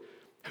story.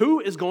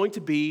 Who is going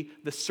to be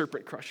the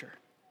serpent crusher?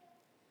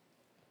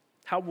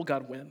 How will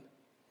God win?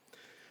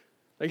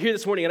 Now, you're here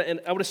this morning,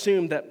 and I would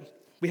assume that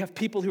we have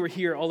people who are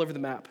here all over the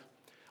map.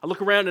 I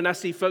look around and I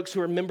see folks who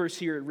are members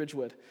here at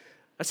Ridgewood.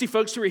 I see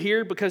folks who are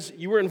here because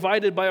you were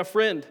invited by a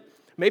friend.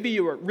 Maybe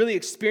you are really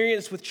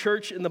experienced with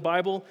church in the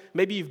Bible.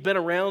 Maybe you've been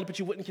around, but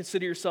you wouldn't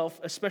consider yourself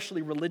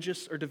especially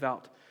religious or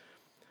devout.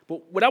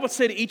 But what I would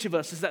say to each of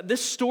us is that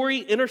this story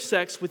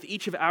intersects with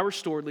each of our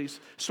stories,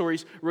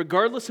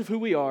 regardless of who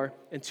we are,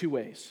 in two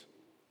ways.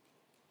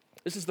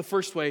 This is the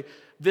first way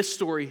this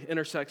story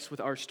intersects with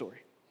our story.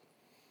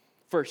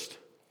 First,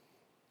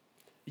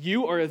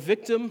 you are a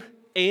victim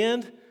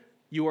and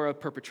you are a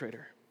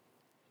perpetrator.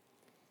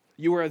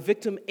 You are a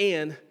victim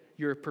and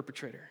you're a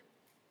perpetrator.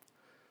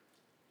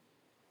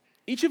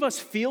 Each of us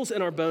feels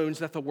in our bones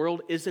that the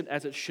world isn't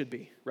as it should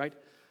be, right?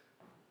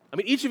 I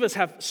mean, each of us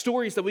have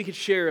stories that we could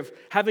share of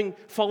having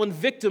fallen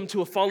victim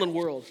to a fallen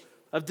world,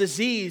 of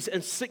disease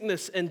and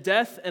sickness and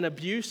death and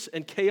abuse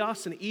and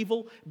chaos and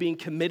evil being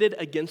committed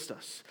against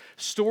us.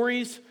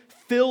 Stories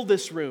fill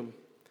this room.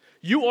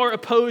 You are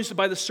opposed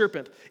by the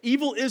serpent.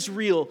 Evil is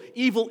real.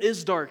 Evil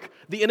is dark.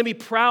 The enemy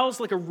prowls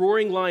like a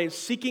roaring lion,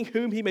 seeking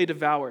whom he may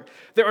devour.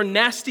 There are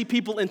nasty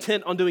people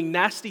intent on doing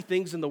nasty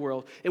things in the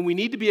world, and we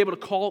need to be able to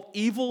call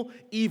evil,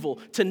 evil,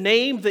 to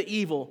name the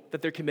evil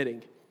that they're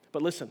committing.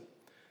 But listen,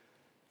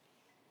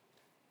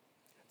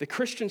 the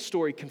Christian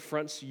story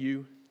confronts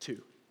you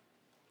too.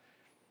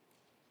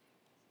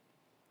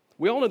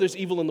 We all know there's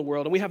evil in the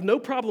world, and we have no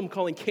problem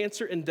calling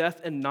cancer and death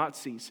and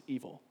Nazis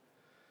evil.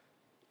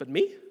 But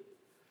me?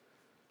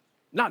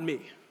 Not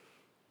me.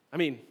 I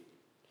mean,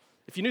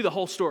 if you knew the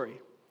whole story,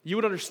 you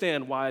would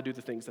understand why I do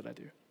the things that I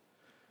do.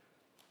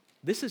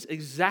 This is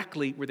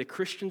exactly where the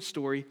Christian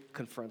story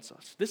confronts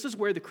us. This is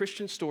where the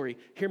Christian story,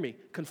 hear me,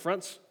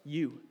 confronts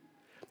you.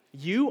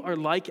 You are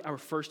like our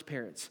first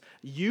parents.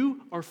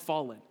 You are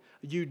fallen.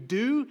 You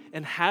do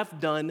and have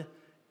done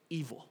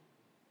evil.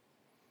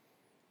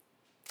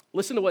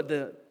 Listen to what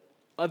the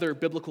other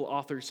biblical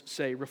authors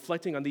say,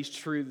 reflecting on these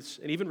truths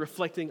and even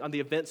reflecting on the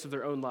events of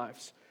their own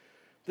lives.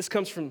 This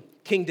comes from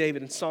King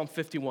David in Psalm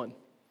 51.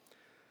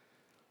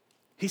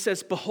 He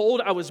says,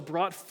 "Behold, I was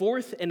brought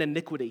forth in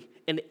iniquity,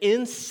 and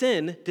in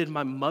sin did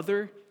my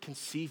mother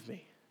conceive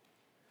me."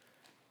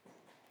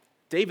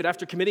 David,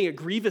 after committing a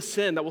grievous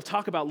sin that we'll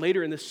talk about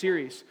later in this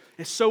series,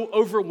 is so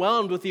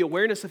overwhelmed with the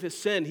awareness of his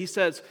sin. He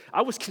says,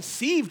 I was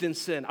conceived in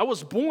sin. I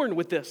was born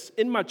with this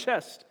in my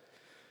chest.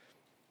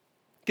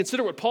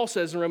 Consider what Paul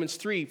says in Romans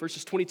 3,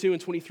 verses 22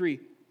 and 23.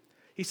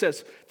 He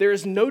says, "There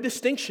is no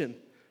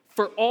distinction,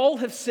 for all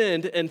have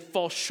sinned and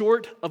fall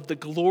short of the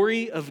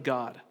glory of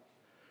God."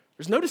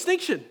 There's no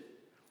distinction.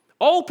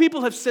 All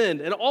people have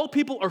sinned and all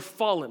people are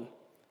fallen.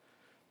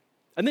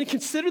 And then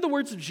consider the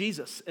words of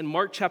Jesus in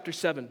Mark chapter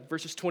 7,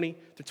 verses 20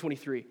 to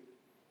 23.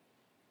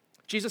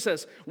 Jesus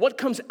says, "What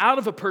comes out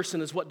of a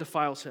person is what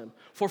defiles him.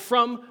 For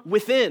from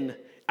within,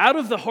 out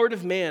of the heart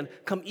of man,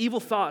 come evil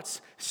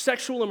thoughts,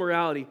 sexual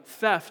immorality,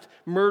 theft,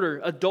 murder,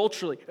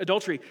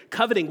 adultery,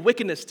 coveting,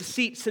 wickedness,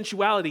 deceit,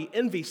 sensuality,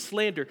 envy,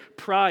 slander,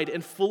 pride,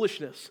 and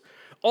foolishness.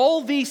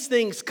 All these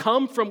things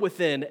come from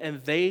within,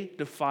 and they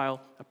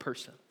defile a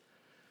person."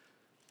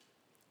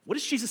 What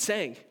is Jesus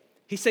saying?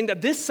 He's saying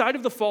that this side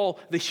of the fall,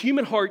 the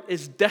human heart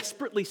is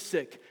desperately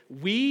sick.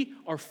 We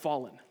are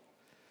fallen.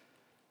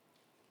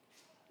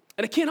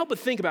 And I can't help but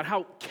think about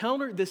how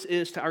counter this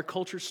is to our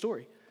culture's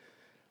story.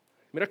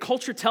 I mean, our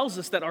culture tells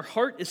us that our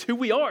heart is who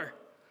we are,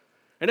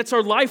 and it's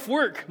our life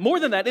work. More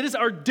than that, it is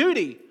our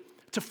duty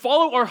to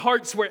follow our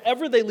hearts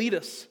wherever they lead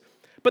us.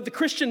 But the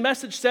Christian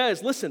message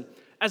says, listen,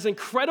 as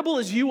incredible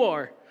as you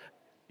are,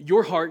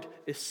 your heart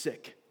is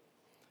sick.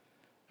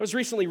 I was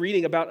recently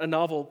reading about a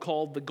novel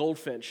called The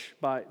Goldfinch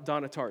by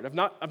Donna Tartt.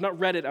 I've not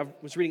read it, I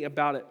was reading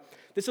about it.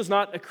 This is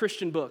not a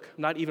Christian book,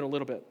 not even a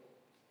little bit.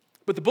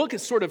 But the book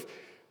is sort of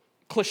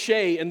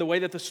cliche in the way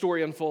that the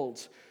story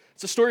unfolds.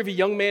 It's a story of a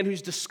young man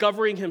who's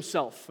discovering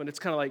himself, and it's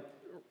kind of like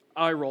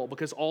eye roll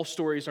because all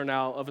stories are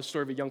now of a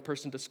story of a young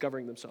person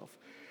discovering themselves.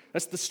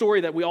 That's the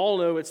story that we all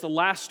know. It's the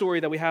last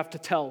story that we have to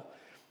tell.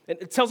 And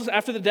it tells us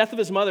after the death of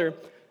his mother,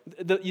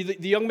 the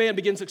young man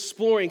begins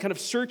exploring, kind of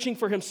searching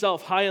for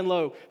himself high and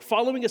low,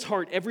 following his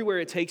heart everywhere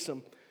it takes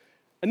him.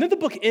 And then the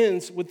book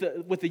ends with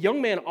the young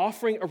man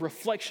offering a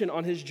reflection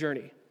on his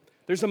journey.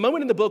 There's a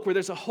moment in the book where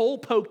there's a hole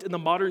poked in the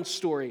modern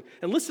story.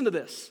 And listen to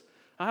this.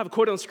 I have a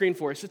quote on the screen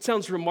for us. It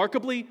sounds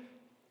remarkably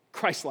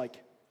Christ-like.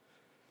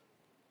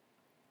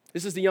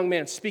 This is the young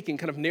man speaking,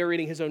 kind of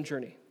narrating his own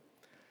journey.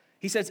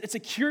 He says, "It's a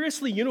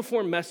curiously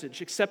uniform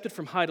message accepted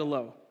from high to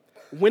low.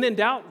 When in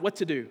doubt, what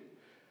to do?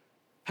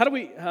 How do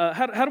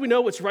we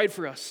know what's right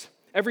for us?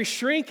 Every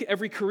shrink,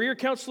 every career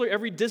counselor,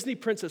 every Disney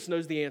princess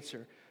knows the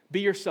answer.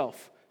 Be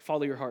yourself.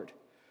 Follow your heart.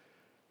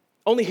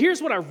 Only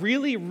here's what I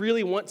really,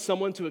 really want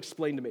someone to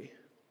explain to me.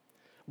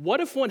 What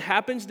if one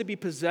happens to be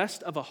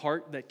possessed of a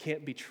heart that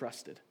can't be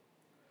trusted?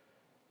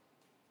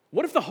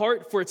 What if the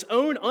heart, for its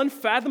own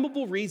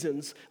unfathomable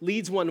reasons,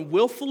 leads one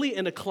willfully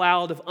in a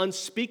cloud of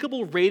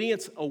unspeakable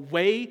radiance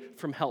away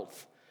from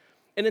health,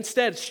 and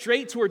instead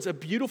straight towards a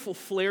beautiful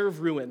flare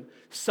of ruin,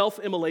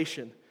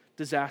 self-immolation,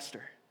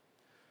 disaster?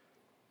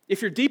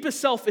 If your deepest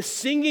self is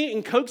singing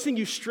and coaxing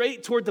you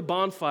straight toward the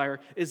bonfire,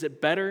 is it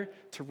better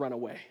to run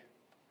away?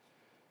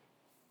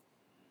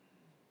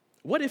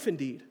 What if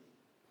indeed?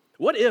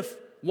 What if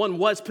one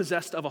was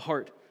possessed of a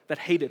heart that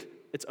hated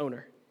its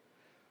owner?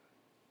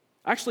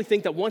 I actually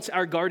think that once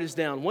our guard is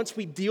down, once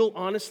we deal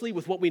honestly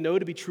with what we know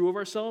to be true of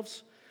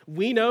ourselves,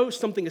 we know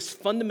something is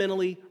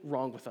fundamentally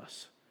wrong with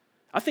us.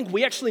 I think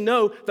we actually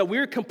know that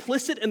we're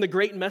complicit in the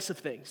great mess of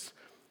things,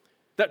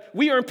 that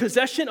we are in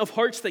possession of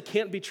hearts that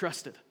can't be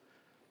trusted.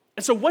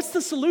 And so what's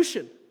the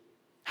solution?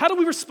 How do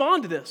we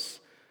respond to this?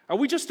 Are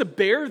we just to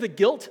bear the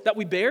guilt that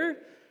we bear?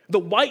 The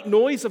white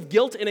noise of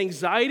guilt and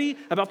anxiety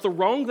about the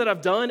wrong that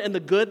I've done and the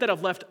good that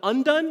I've left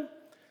undone?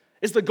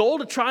 Is the goal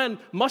to try and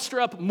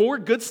muster up more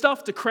good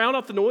stuff to crowd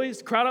out the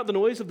noise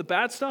of the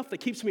bad stuff that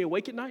keeps me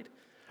awake at night?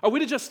 Are we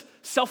to just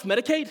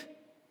self-medicate?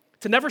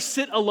 To never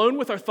sit alone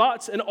with our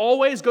thoughts and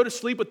always go to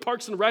sleep with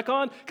Parks and Rec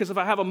on, because if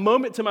I have a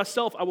moment to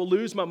myself, I will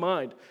lose my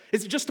mind?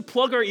 Is it just to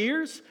plug our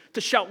ears,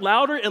 to shout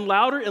louder and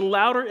louder and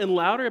louder and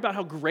louder about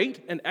how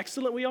great and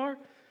excellent we are?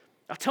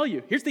 I'll tell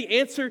you, here's the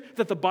answer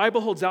that the Bible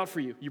holds out for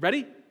you. You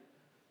ready?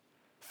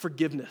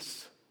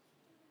 Forgiveness.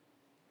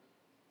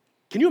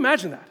 Can you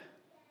imagine that?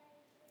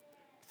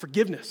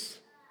 Forgiveness.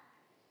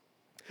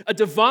 A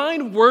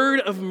divine word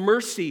of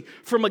mercy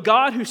from a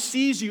God who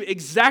sees you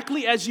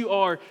exactly as you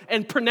are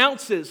and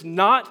pronounces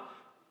not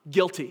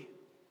guilty.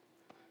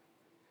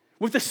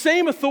 With the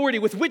same authority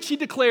with which he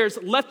declares,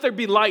 let there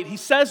be light, he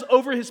says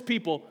over his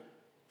people,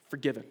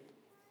 forgiven.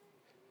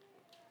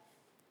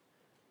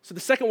 So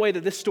the second way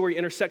that this story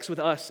intersects with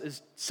us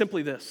is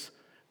simply this: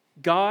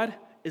 God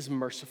is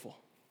merciful.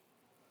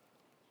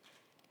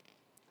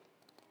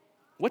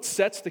 What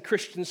sets the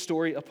Christian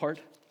story apart?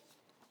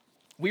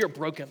 We are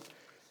broken.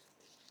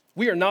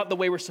 We are not the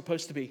way we're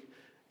supposed to be.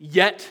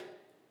 Yet,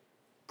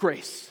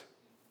 grace.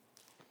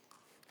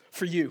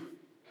 For you,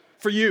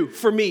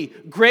 for me.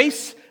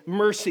 Grace,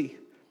 mercy.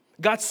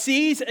 God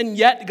sees, and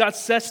yet God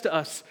says to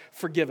us,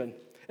 forgiven.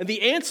 And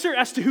the answer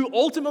as to who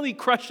ultimately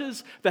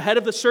crushes the head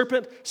of the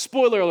serpent,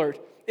 spoiler alert,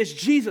 is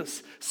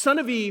Jesus, son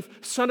of Eve,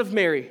 son of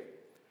Mary.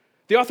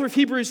 The author of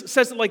Hebrews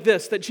says it like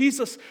this, that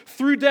Jesus,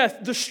 through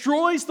death,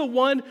 destroys the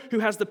one who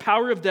has the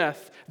power of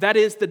death, that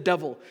is, the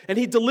devil. And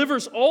he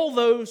delivers all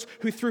those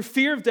who through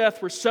fear of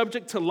death were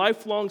subject to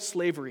lifelong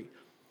slavery.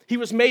 He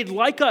was made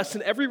like us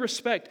in every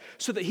respect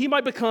so that he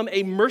might become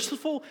a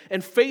merciful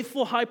and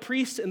faithful high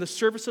priest in the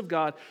service of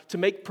God to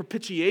make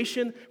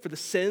propitiation for the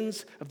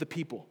sins of the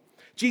people.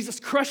 Jesus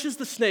crushes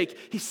the snake,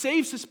 he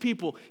saves his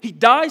people, he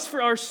dies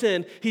for our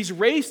sin, he's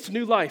raised to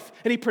new life,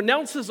 and he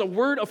pronounces a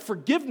word of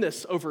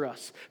forgiveness over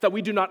us that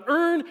we do not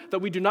earn, that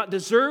we do not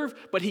deserve,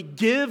 but he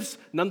gives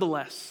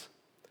nonetheless.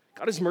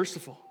 God is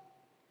merciful.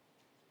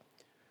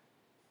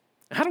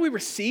 And how do we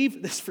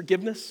receive this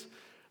forgiveness?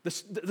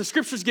 The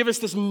scriptures give us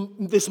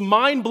this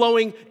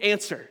mind-blowing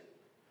answer.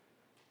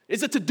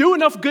 Is it to do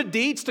enough good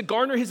deeds to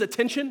garner his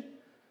attention?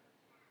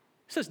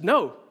 He says,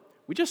 no,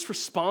 we just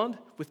respond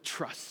with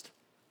trust.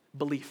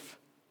 Belief,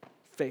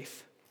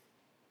 faith.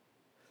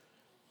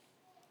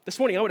 This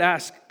morning I would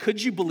ask,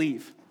 could you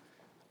believe?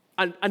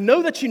 I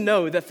know that you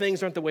know that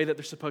things aren't the way that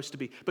they're supposed to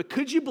be, but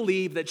could you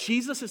believe that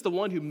Jesus is the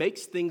one who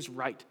makes things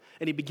right?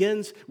 And he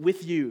begins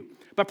with you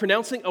by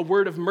pronouncing a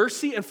word of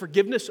mercy and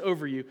forgiveness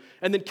over you,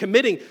 and then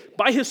committing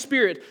by his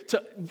Spirit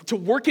to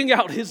working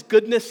out his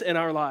goodness in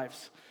our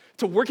lives,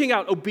 to working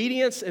out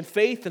obedience and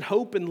faith and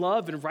hope and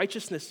love and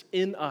righteousness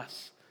in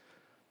us.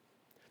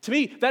 To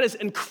me, that is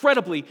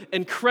incredibly,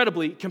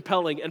 incredibly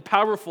compelling and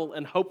powerful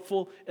and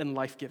hopeful and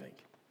life-giving.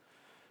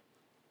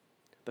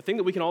 The thing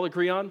that we can all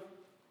agree on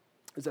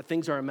is that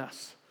things are a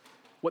mess.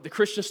 What the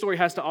Christian story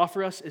has to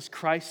offer us is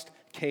Christ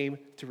came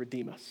to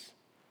redeem us.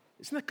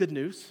 Isn't that good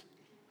news?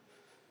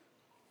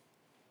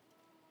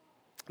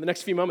 In the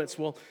next few moments,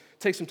 we'll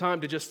take some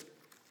time to just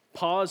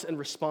pause and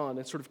respond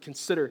and sort of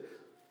consider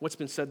what's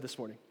been said this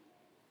morning.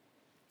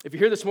 If you're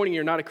here this morning and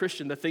you're not a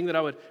Christian, the thing that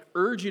I would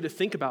urge you to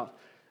think about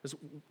is,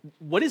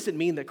 what does it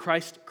mean that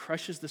Christ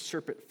crushes the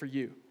serpent for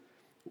you?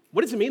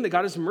 What does it mean that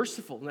God is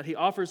merciful and that he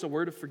offers a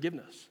word of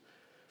forgiveness?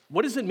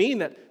 What does it mean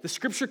that the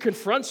scripture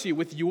confronts you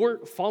with your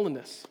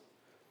fallenness?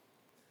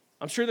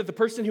 I'm sure that the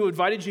person who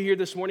invited you here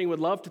this morning would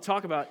love to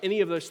talk about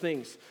any of those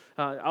things.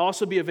 I'll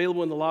also be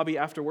available in the lobby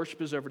after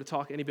worship is over to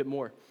talk any bit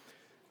more.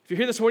 If you're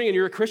here this morning and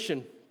you're a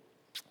Christian,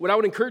 what I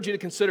would encourage you to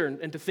consider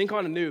and to think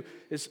on anew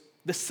is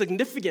the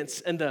significance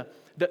and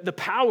the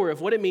power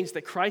of what it means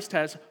that Christ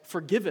has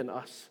forgiven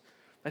us.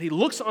 That he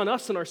looks on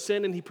us and our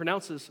sin and he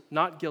pronounces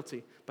not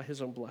guilty by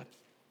his own blood.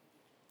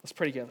 Let's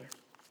pray together.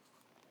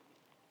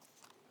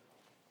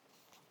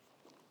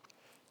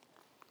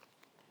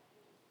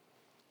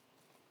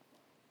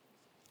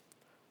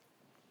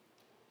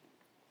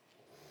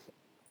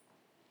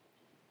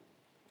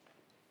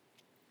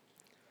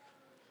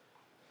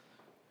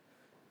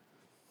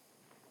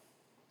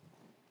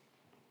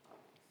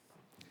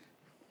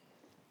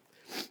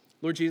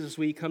 Lord Jesus,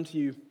 we come to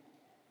you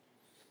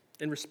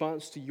in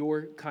response to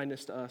your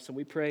kindness to us. And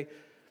we pray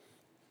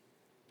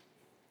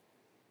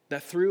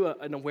that through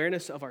an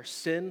awareness of our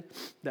sin,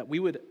 that we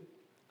would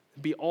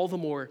be all the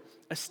more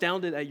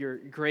astounded at your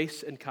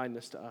grace and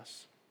kindness to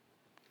us.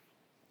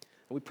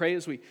 And we pray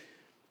as we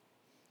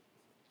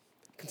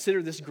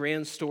consider this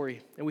grand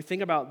story, and we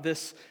think about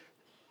this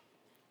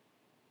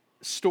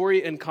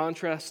story in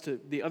contrast to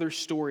the other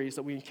stories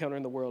that we encounter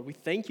in the world, we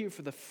thank you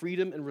for the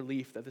freedom and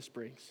relief that this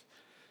brings.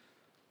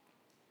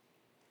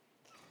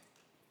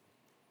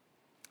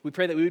 We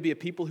pray that we would be a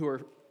people who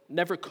are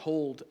never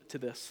cold to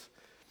this,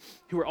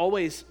 who are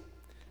always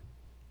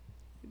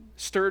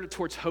stirred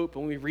towards hope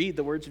when we read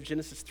the words of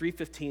Genesis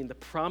 3:15, the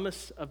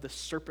promise of the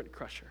serpent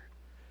crusher.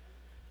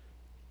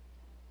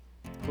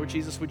 Lord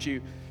Jesus, would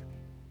you,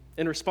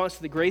 in response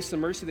to the grace and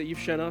mercy that you've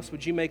shown us,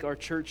 would you make our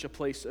church a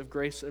place of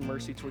grace and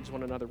mercy towards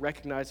one another,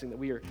 recognizing that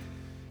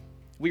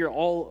we are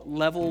all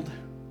leveled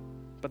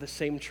by the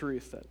same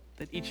truth,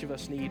 that each of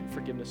us need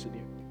forgiveness in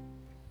you.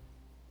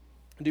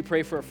 I do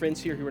pray for our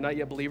friends here who are not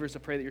yet believers. I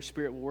pray that your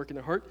Spirit will work in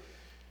their heart,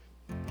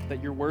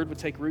 that your word would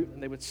take root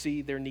and they would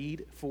see their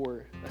need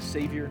for a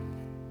Savior.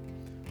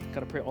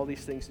 God, I pray all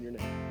these things in your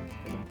name.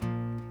 Amen.